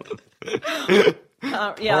 Joel.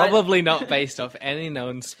 yeah, Probably not based off any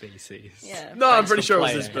known species. Yeah. No, I'm Thanks pretty for sure it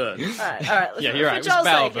was playing. this bird. All right. Yeah, you're right, it For was Joel's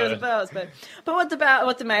sake, bowerbird. it was a bowerbird. But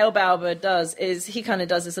what the male bowerbird does is he kind of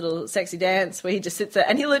does this little sexy dance where he just sits there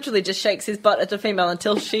and he literally just shakes his butt at the female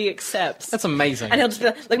until she accepts. That's amazing. And he'll just be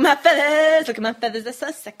like, look at my feathers, they're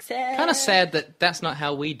so sexy. Kind of sad that that's not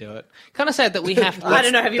how we do it. Kind of sad that we have to. I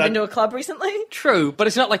don't know, have you been to a club recently? True, but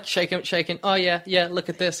it's not like shaking. Oh yeah, look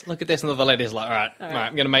at this, and the lady's like, all right,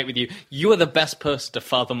 I'm going to mate with you. You are the best person to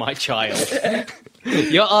father my child.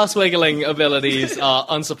 Your ass wiggling abilities are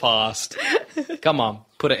unsurpassed. Come on,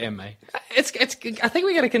 put it in me. It's. I think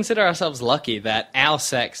we got to consider ourselves lucky that our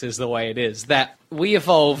sex is the way it is. That we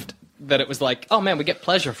evolved. That it was like, oh man, we get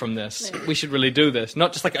pleasure from this. We should really do this.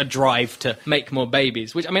 Not just like a drive to make more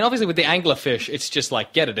babies. Which, I mean, obviously with the anglerfish, it's just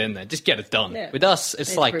like, get it in there. Just get it done. Yeah. With us, it's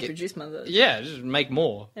Need like... to reproduce mothers. Yeah, just make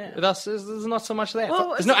more. Yeah. With us, there's not so much there. Well,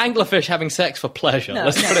 There's no anglerfish having sex for pleasure. No,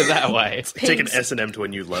 Let's no. put it that way. Take an Pigs. S&M to a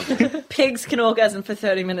new level. Pigs can orgasm for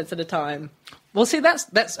 30 minutes at a time. Well, see,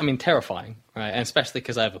 that's I mean, terrifying, right? And especially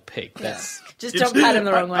because I have a pig. That's Just don't pat him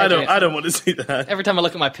the wrong way. I don't want to see that. every time I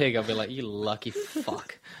look at my pig, I'll be like, you lucky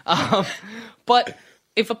fuck. But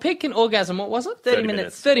if a pig can orgasm, what was it? 30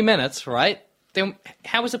 minutes. 30 minutes, right? Then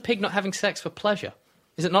how is a pig not having sex for pleasure?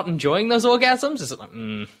 Is it not enjoying those orgasms? Is it like,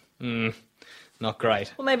 not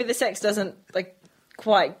great? Well, maybe the sex doesn't like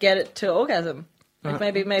quite get it to orgasm. Like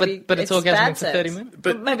maybe but it's orgasming bad for sex. 30 minutes?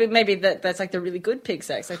 But maybe that's like the really good pig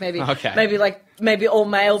sex. Like maybe Okay. maybe all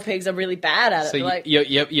male pigs are really bad at it. So like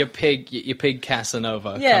your pig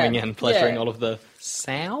Casanova Yeah, coming in, pleasuring yeah. all of the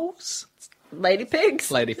sows? lady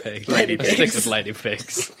pigs. Lady pigs. Lady Let's stick pigs. with lady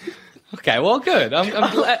pigs. Okay, well, good. I'm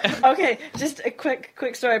glad. Okay, just a quick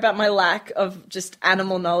story about my lack of just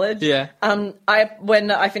animal knowledge. Yeah.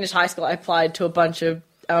 When I finished high school, I applied to a bunch of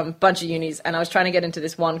unis, and I was trying to get into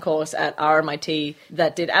this one course at RMIT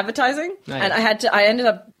that did advertising, Oh, yeah. and I ended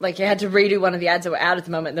up like you had to redo one of the ads that were out at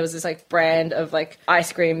the moment. There was this like brand of like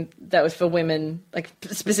ice cream that was for women, like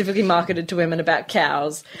specifically marketed to women about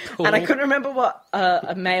cows, Cool. and I couldn't remember what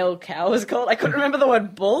a male cow was called. I couldn't remember the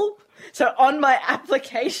word bull. So on my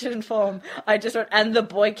application form, I just wrote, and the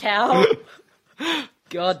boy cow.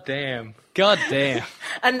 God damn. God damn.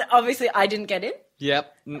 And obviously I didn't get in.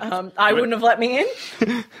 Yep. I wouldn't have let me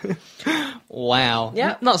in. Wow.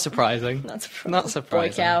 Yeah. Not surprising. Not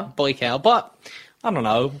surprising. Boy cow. But, I don't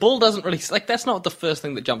know, bull doesn't really... Like, that's not the first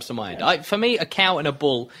thing that jumps to mind. For me, a cow and a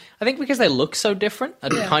bull, I think because they look so different,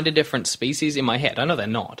 kind of different species in my head. I know they're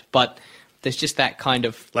not, but... There's just that kind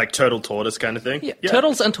of... Like turtle tortoise kind of thing? Yeah.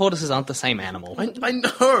 Turtles and tortoises aren't the same animal. I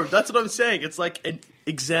know. That's what I'm saying. It's like an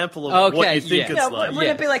example of what you think it's like. Wouldn't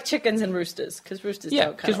it be like chickens and roosters? Because roosters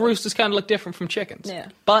don't because roosters kind of look different from chickens. Yeah.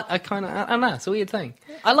 But I don't know. It's a weird thing.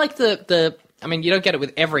 I like the... I mean, you don't get it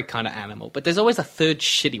with every kind of animal, but there's always a third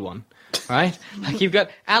shitty one. Right? Like you've got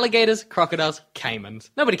alligators, crocodiles, caimans.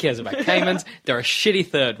 Nobody cares about caimans. They're a shitty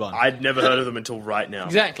third one. I'd never heard of them until right now.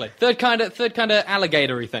 Exactly. Third kind of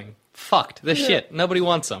alligatory thing. Fucked. They're shit. Nobody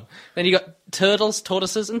wants them. Then you got turtles,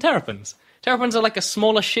 tortoises, and terrapins. Terrapins are like a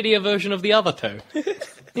smaller, shittier version of the other two.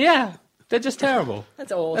 Yeah, they're just terrible.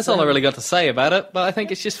 That's awesome. That's all I really got to say about it, but I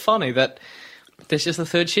think it's just funny that there's just a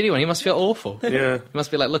third shitty one. He must feel awful. Yeah. He must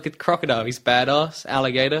be like, look at crocodile. He's badass.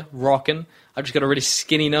 Alligator, rockin'. I've just got a really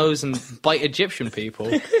skinny nose and bite Egyptian people.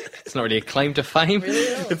 It's not really a claim to fame.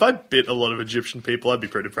 If I bit a lot of Egyptian people, I'd be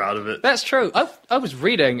pretty proud of it. That's true. I was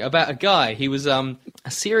reading about a guy. He was a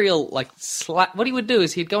serial, what he would do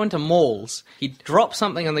is he'd go into malls, he'd drop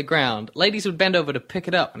something on the ground, ladies would bend over to pick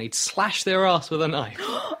it up, and he'd slash their ass with a knife.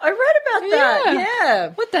 I read about that. Yeah.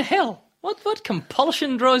 What the hell? What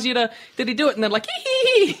compulsion draws you to... Did he do it and then like,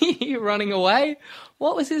 hee running away?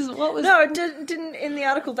 What was... No, didn't in the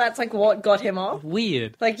article that's like what got him off?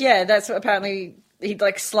 Weird. Like, yeah, that's what apparently he'd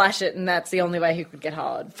like slash it and that's the only way he could get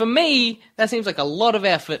hard. For me, that seems like a lot of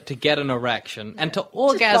effort to get an erection. And to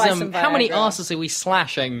orgasm, how many asses are we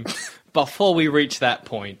slashing before we reach that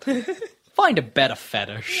point? Find a better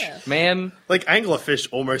fetish, man. Like, anglerfish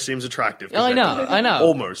almost seems attractive. I know.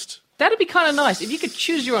 Almost. That'd be kind of nice. If you could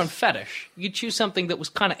choose your own fetish, you'd choose something that was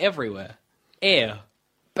kind of everywhere. Air.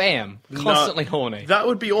 Bam. Constantly horny. That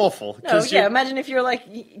would be awful. No, yeah, imagine if you're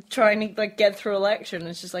like trying to like get through a lecture and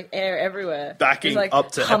it's just like air everywhere. Backing like,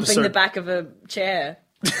 up to humping the back of a chair.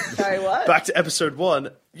 Sorry, what? Back to episode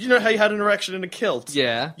 1. You know how you had an erection in a kilt?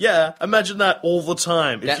 Yeah. Yeah, imagine that all the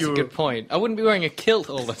time. That's a good point. I wouldn't be wearing a kilt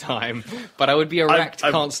all the time, but I would be erect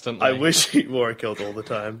constantly. I wish you wore a kilt all the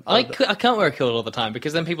time. I can't wear a kilt all the time,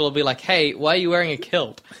 because then people will be like, hey, why are you wearing a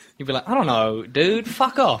kilt? You'd be like, I don't know, dude,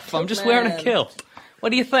 fuck off. I'm just wearing a kilt.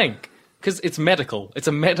 What do you think? Because it's medical. It's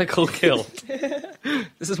a medical kilt.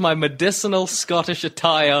 This is my medicinal Scottish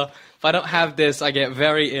attire. If I don't have this, I get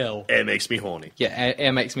very ill. Air makes me horny. Yeah,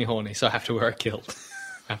 air makes me horny, so I have to wear a kilt.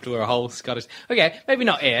 I have to wear a whole Scottish... Okay, maybe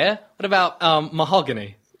not air. What about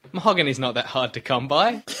mahogany? Mahogany's not that hard to come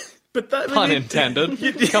by. But that... Pun intended.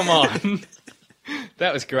 Come on.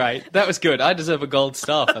 That was great. That was good. I deserve a gold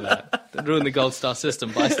star for that. That ruined the gold star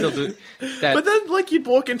system, but I still do that. But then, like, you'd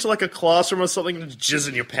walk into, like, a classroom or something and jizz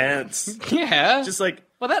in your pants. Yeah. Just like...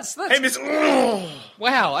 Well, that's... Hey, miss...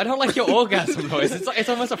 Wow, I don't like your orgasm noise. It's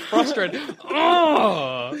almost a frustrated...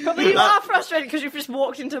 Oh. But you are frustrated because you've just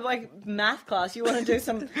walked into, like, math class. You want to do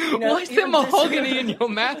some... You know, why is there mahogany in your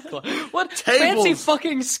math class? What Tables. fancy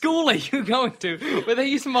fucking school are you going to where they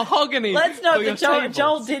use mahogany? Let's for note your that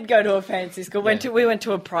Joel tables? did go to a fancy school. We went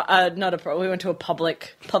to a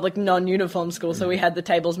public non-uniform school, so we had the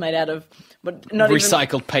tables made out of... But not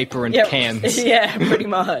recycled paper and cans. Yeah, pretty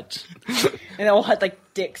much. And they all had like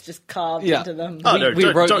dicks just carved into them. Oh,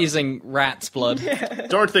 we wrote using rat's blood. Yeah.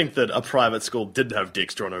 Don't think that a private school didn't have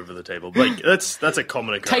dicks drawn over the table. Like that's a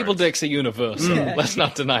common occurrence. Table dicks are universal. Let's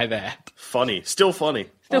not deny that. Funny. Still funny.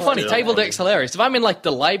 Still funny. Still Table funny. dick's hilarious. If I'm in like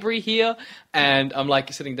the library here and I'm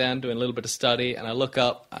like sitting down doing a little bit of study and I look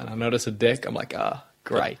up and I notice a dick, I'm like,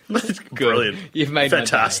 great. Good. Brilliant. You've made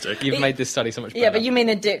fantastic. My day. You've made this study so much better. Yeah, but you mean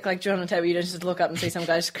a dick like drawn on a table, you don't just look up and see some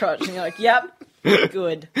guy's crotch and you're like, yep,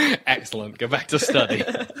 good. Excellent. Go back to study.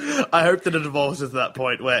 I hope that it evolves to that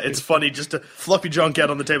point where it's funny just to flop your junk out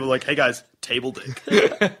on the table like, hey guys, table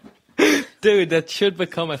dick. Dude, that should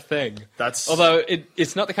become a thing. That's... Although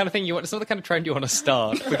it's not the kind of thing you want. It's not the kind of trend you want to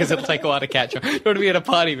start because it'll take a while to catch on. You want to be at a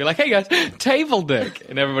party and be like, "Hey guys, table dick,"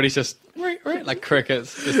 and everybody's just like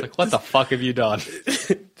crickets, just like, "What the fuck have you done?"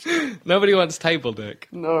 Nobody wants table dick.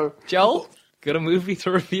 No. Joel, got a movie to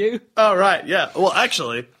review? Oh right, yeah. Well,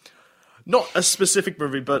 actually, not a specific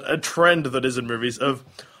movie, but a trend that is in movies of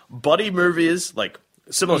buddy movies, like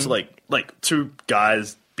similar to like two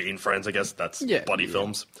guys being friends. I guess that's buddy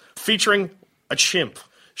films. Featuring a chimp.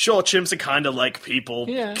 Sure, chimps are kind of like people,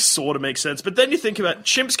 sort of makes sense, but then you think about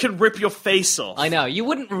chimps can rip your face off. I know, you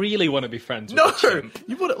wouldn't really want to be friends with a chimp.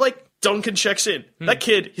 You wouldn't, like, Duncan checks in. That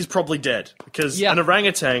kid, he's probably dead. Because Yeah. an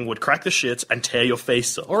orangutan would crack the shits and tear your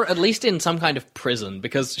face off. Or at least in some kind of prison,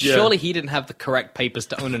 because surely he didn't have the correct papers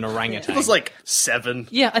to own an orangutan. He was like 7.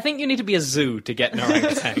 Yeah, I think you need to be a zoo to get an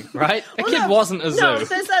orangutan, right? A kid wasn't a zoo. No,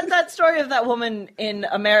 there's that story of that woman in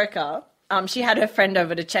America. She had her friend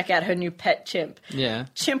over to check out her new pet chimp. Yeah.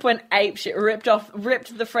 Chimp went apeshit,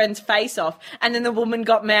 ripped the friend's face off, and then the woman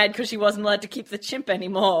got mad because she wasn't allowed to keep the chimp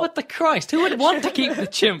anymore. What the Christ? Who would want to keep the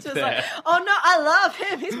chimp She was there? like, oh no, I love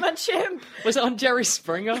him. He's my chimp. Was it on Jerry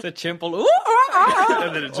Springer? The chimp all,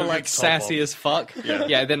 And then it or took like its top sassy off. as fuck.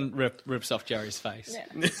 Yeah, then rips off Jerry's face.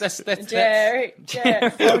 Yeah. That's Jerry.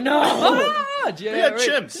 Oh no. Ah, Jerry. Yeah,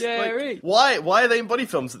 chimps. Jerry. Like, why are they in buddy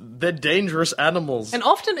films? They're dangerous animals. And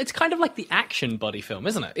often it's kind of like the action buddy film,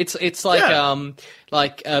 isn't it? It's like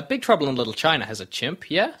Yeah. Big Trouble in Little China has a chimp,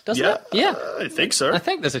 yeah? Doesn't yeah, it? Yeah. I think so. I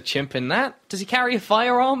think there's a chimp in that. Does he carry a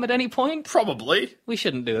firearm at any point? Probably. We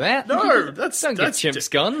shouldn't do that. No, that's Don't that's give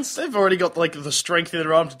chimps guns. They've already got like the strength in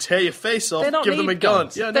their arm to tear your face off. They don't Give need them a gun.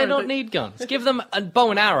 guns. Yeah, they no, don't need guns. Give them a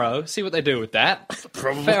bow and arrow. See what they do with that.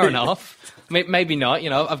 Probably. Fair enough. Maybe not. You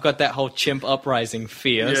know, I've got that whole chimp uprising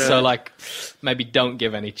fear. Yeah. So, like, maybe don't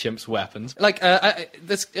give any chimps weapons. Like,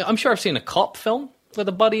 I'm sure I've seen a cop film where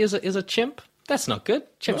the buddy is a chimp. That's not good.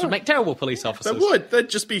 Chimps would make terrible police officers. They would. They'd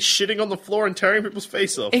just be shitting on the floor and tearing people's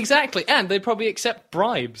face off. Exactly, and they'd probably accept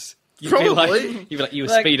bribes. You'd Probably. You'd be like, you were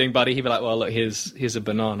speeding, buddy. He'd be like, well, look, here's a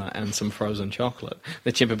banana and some frozen chocolate.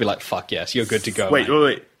 The chimp would be like, fuck yes, you're good to go. Wait, mate.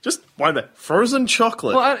 wait. Just wind back. Frozen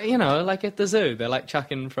chocolate. Well, you know, like at the zoo, they're like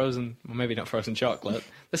chucking frozen, well, maybe not frozen chocolate.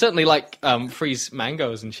 They certainly like freeze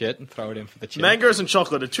mangoes and shit and throw it in for the chimp. Mangoes and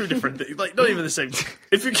chocolate are two different things. Like, not even the same.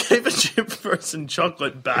 If you gave a chimp frozen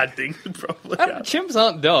chocolate, bad things would probably happen. Chimps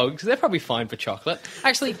aren't dogs. They're probably fine for chocolate.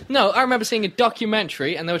 Actually, no, I remember seeing a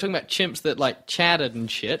documentary and they were talking about chimps that like chatted and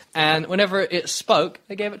shit. And whenever it spoke,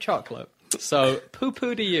 they gave it chocolate. So,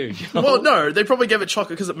 poo-poo to you, Joel. Well, no, they probably gave it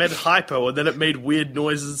chocolate because it made hypo and then it made weird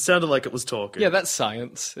noises. It sounded like it was talking. Yeah, that's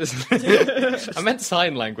science, isn't it? I meant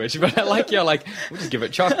sign language, but I like you're like, we'll just give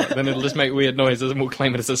it chocolate, then it'll just make weird noises and we'll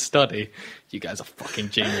claim it as a study. You guys are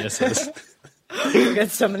fucking geniuses. We get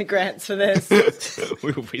so many grants for this.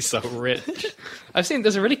 We will be so rich.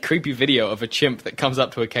 There's a really creepy video of a chimp that comes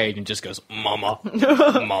up to a cage and just goes, mama,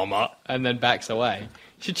 mama, and then backs away.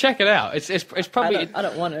 You should check it out. It's probably... I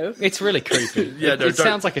don't want to. It's really creepy. Yeah, no, it don't-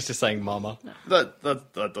 sounds like it's just saying mama.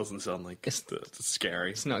 That doesn't sound like it's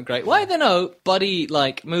scary. It's not great. Why are there no buddy,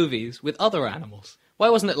 like, movies with other animals? Why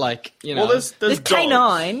wasn't it like, you know... Well, there's There's dogs.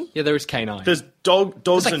 K9. Yeah, there is canine. There's There's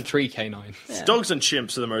dogs like and 3 canines. dogs and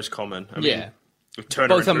chimps are the most common. I mean, Yeah. Turner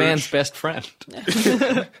Both and a man's Hooch. best friend.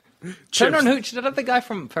 Chimps. Turner and Hooch, did it have the guy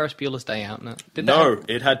from Ferris Bueller's Day Out in it? Did that No, have-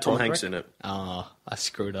 it had Tom Broderick? Hanks in it. Oh, I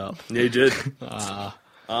screwed up. Yeah, you did.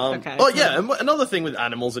 Okay. Oh yeah, and another thing with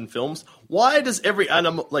animals in films, why does every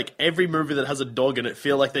animal, like every movie that has a dog in it,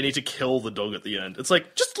 feel like they need to kill the dog at the end? It's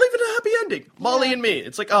like, just leave it a happy ending. Marley and Me.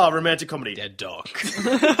 It's like, romantic comedy. Dead dog.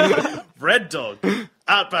 Red Dog.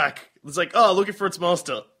 Outback. It's like, looking for its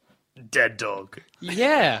master. Dead dog.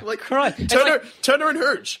 Yeah. Like, Christ. It's Turner, like- Turner and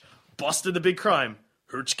Hooch. Busted the big crime.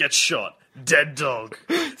 Hooch gets shot. Dead dog.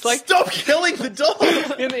 like- Stop killing the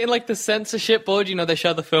dog. in like the censorship board, you know, they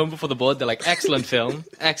show the film before the board. They're like, excellent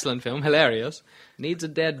film, hilarious. Needs a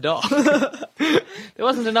dead dog. There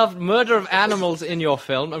wasn't enough murder of animals in your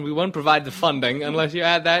film, and we won't provide the funding unless you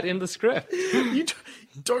add that in the script. You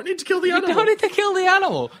don't need to kill the You animal. don't need to kill the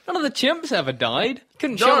animal. None of the chimps ever died.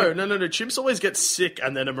 Couldn't show No. it. Chimps always get sick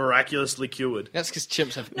and then are miraculously cured. That's because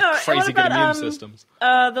chimps have No, crazy what about, good immune systems.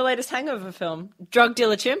 The latest Hangover film. Drug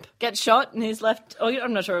dealer chimp gets shot and he's left... Oh,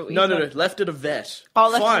 I'm not sure. No. Left at a vet. Oh,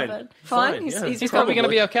 left Fine. in bed. Fine. yeah. He's probably going to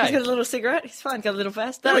be okay. He's got a little cigarette. He's fine. Got a little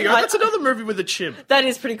vest. There we go. That's another movie with a chimp. That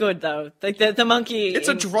is pretty good, though. Like the monkey... It's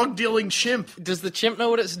a drug-dealing chimp. Does the chimp know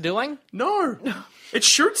what it's doing? No. It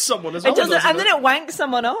shoots someone as well. It doesn't, doesn't and then it wanks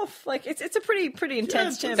someone off. Like it's a pretty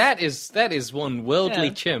intense chimp. That is one worldly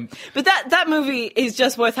Yeah. chimp. But that movie is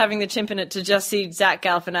just worth having the chimp in it to just see Zach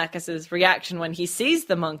Galifianakis' reaction when he sees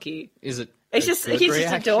the monkey. Is it? It's a just good he's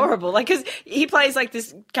reaction? just adorable. Like because he plays like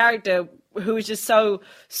this character who is just so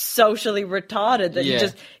socially retarded that Yeah.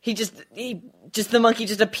 he just the monkey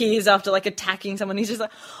just appears after like attacking someone. He's just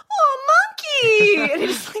like, oh, monkey, and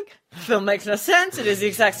he's just like, film makes no sense. It is the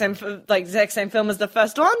exact same film as the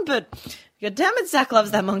first one, but god damn it, Zach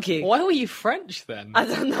loves that monkey. Why were you French then? I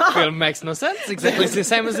don't know. Film makes no sense. Exactly the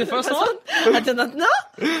same as the first one. I do not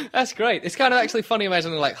know. That's great. It's kind of actually funny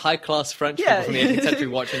imagining like high class French Yeah. people from the 18th century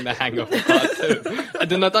watching The Hangover Part 2. I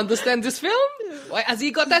do not understand this film. Why has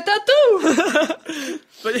he got that tattoo?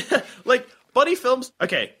 But yeah, like Buddy films,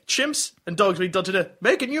 okay, chimps and dogs being done to death.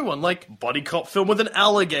 Make a new one, like buddy cop film with an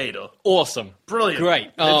alligator. Awesome. Brilliant.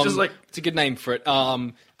 Great. It's just like... It's a good name for it.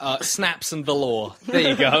 Snaps and Velour. There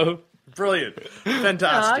you go. Brilliant.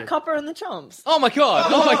 Fantastic. Copper and the Chomps. Oh my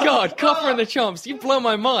god, Copper and the Chomps. You blow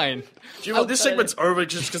my mind. Do you know what? This segment's over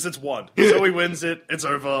just because it's won. Zoe wins it. It's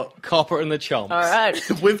over. Copper and the Chomps. All right.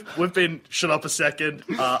 We've been Shut Up a Second.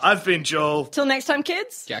 I've been Joel. Till next time,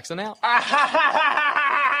 kids. Jackson out.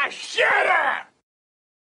 Shut up!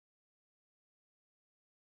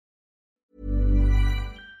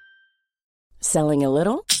 Selling a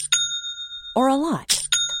little or a lot?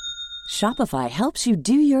 Shopify helps you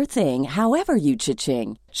do your thing however you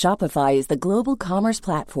cha-ching. Shopify is the global commerce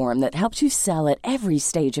platform that helps you sell at every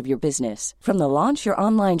stage of your business. From the launch your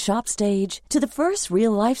online shop stage to the first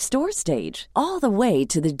real-life store stage, all the way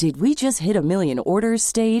to the did we just hit a million orders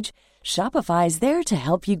stage. Shopify is there to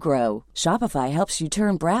help you grow. Shopify helps you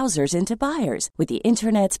turn browsers into buyers with the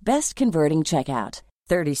internet's best converting checkout.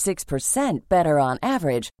 36% better on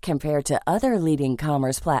average compared to other leading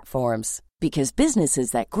commerce platforms. Because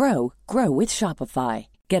businesses that grow, grow with Shopify.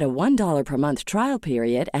 Get a $1 per month trial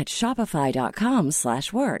period at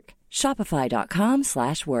shopify.com/work.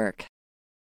 Shopify.com/work.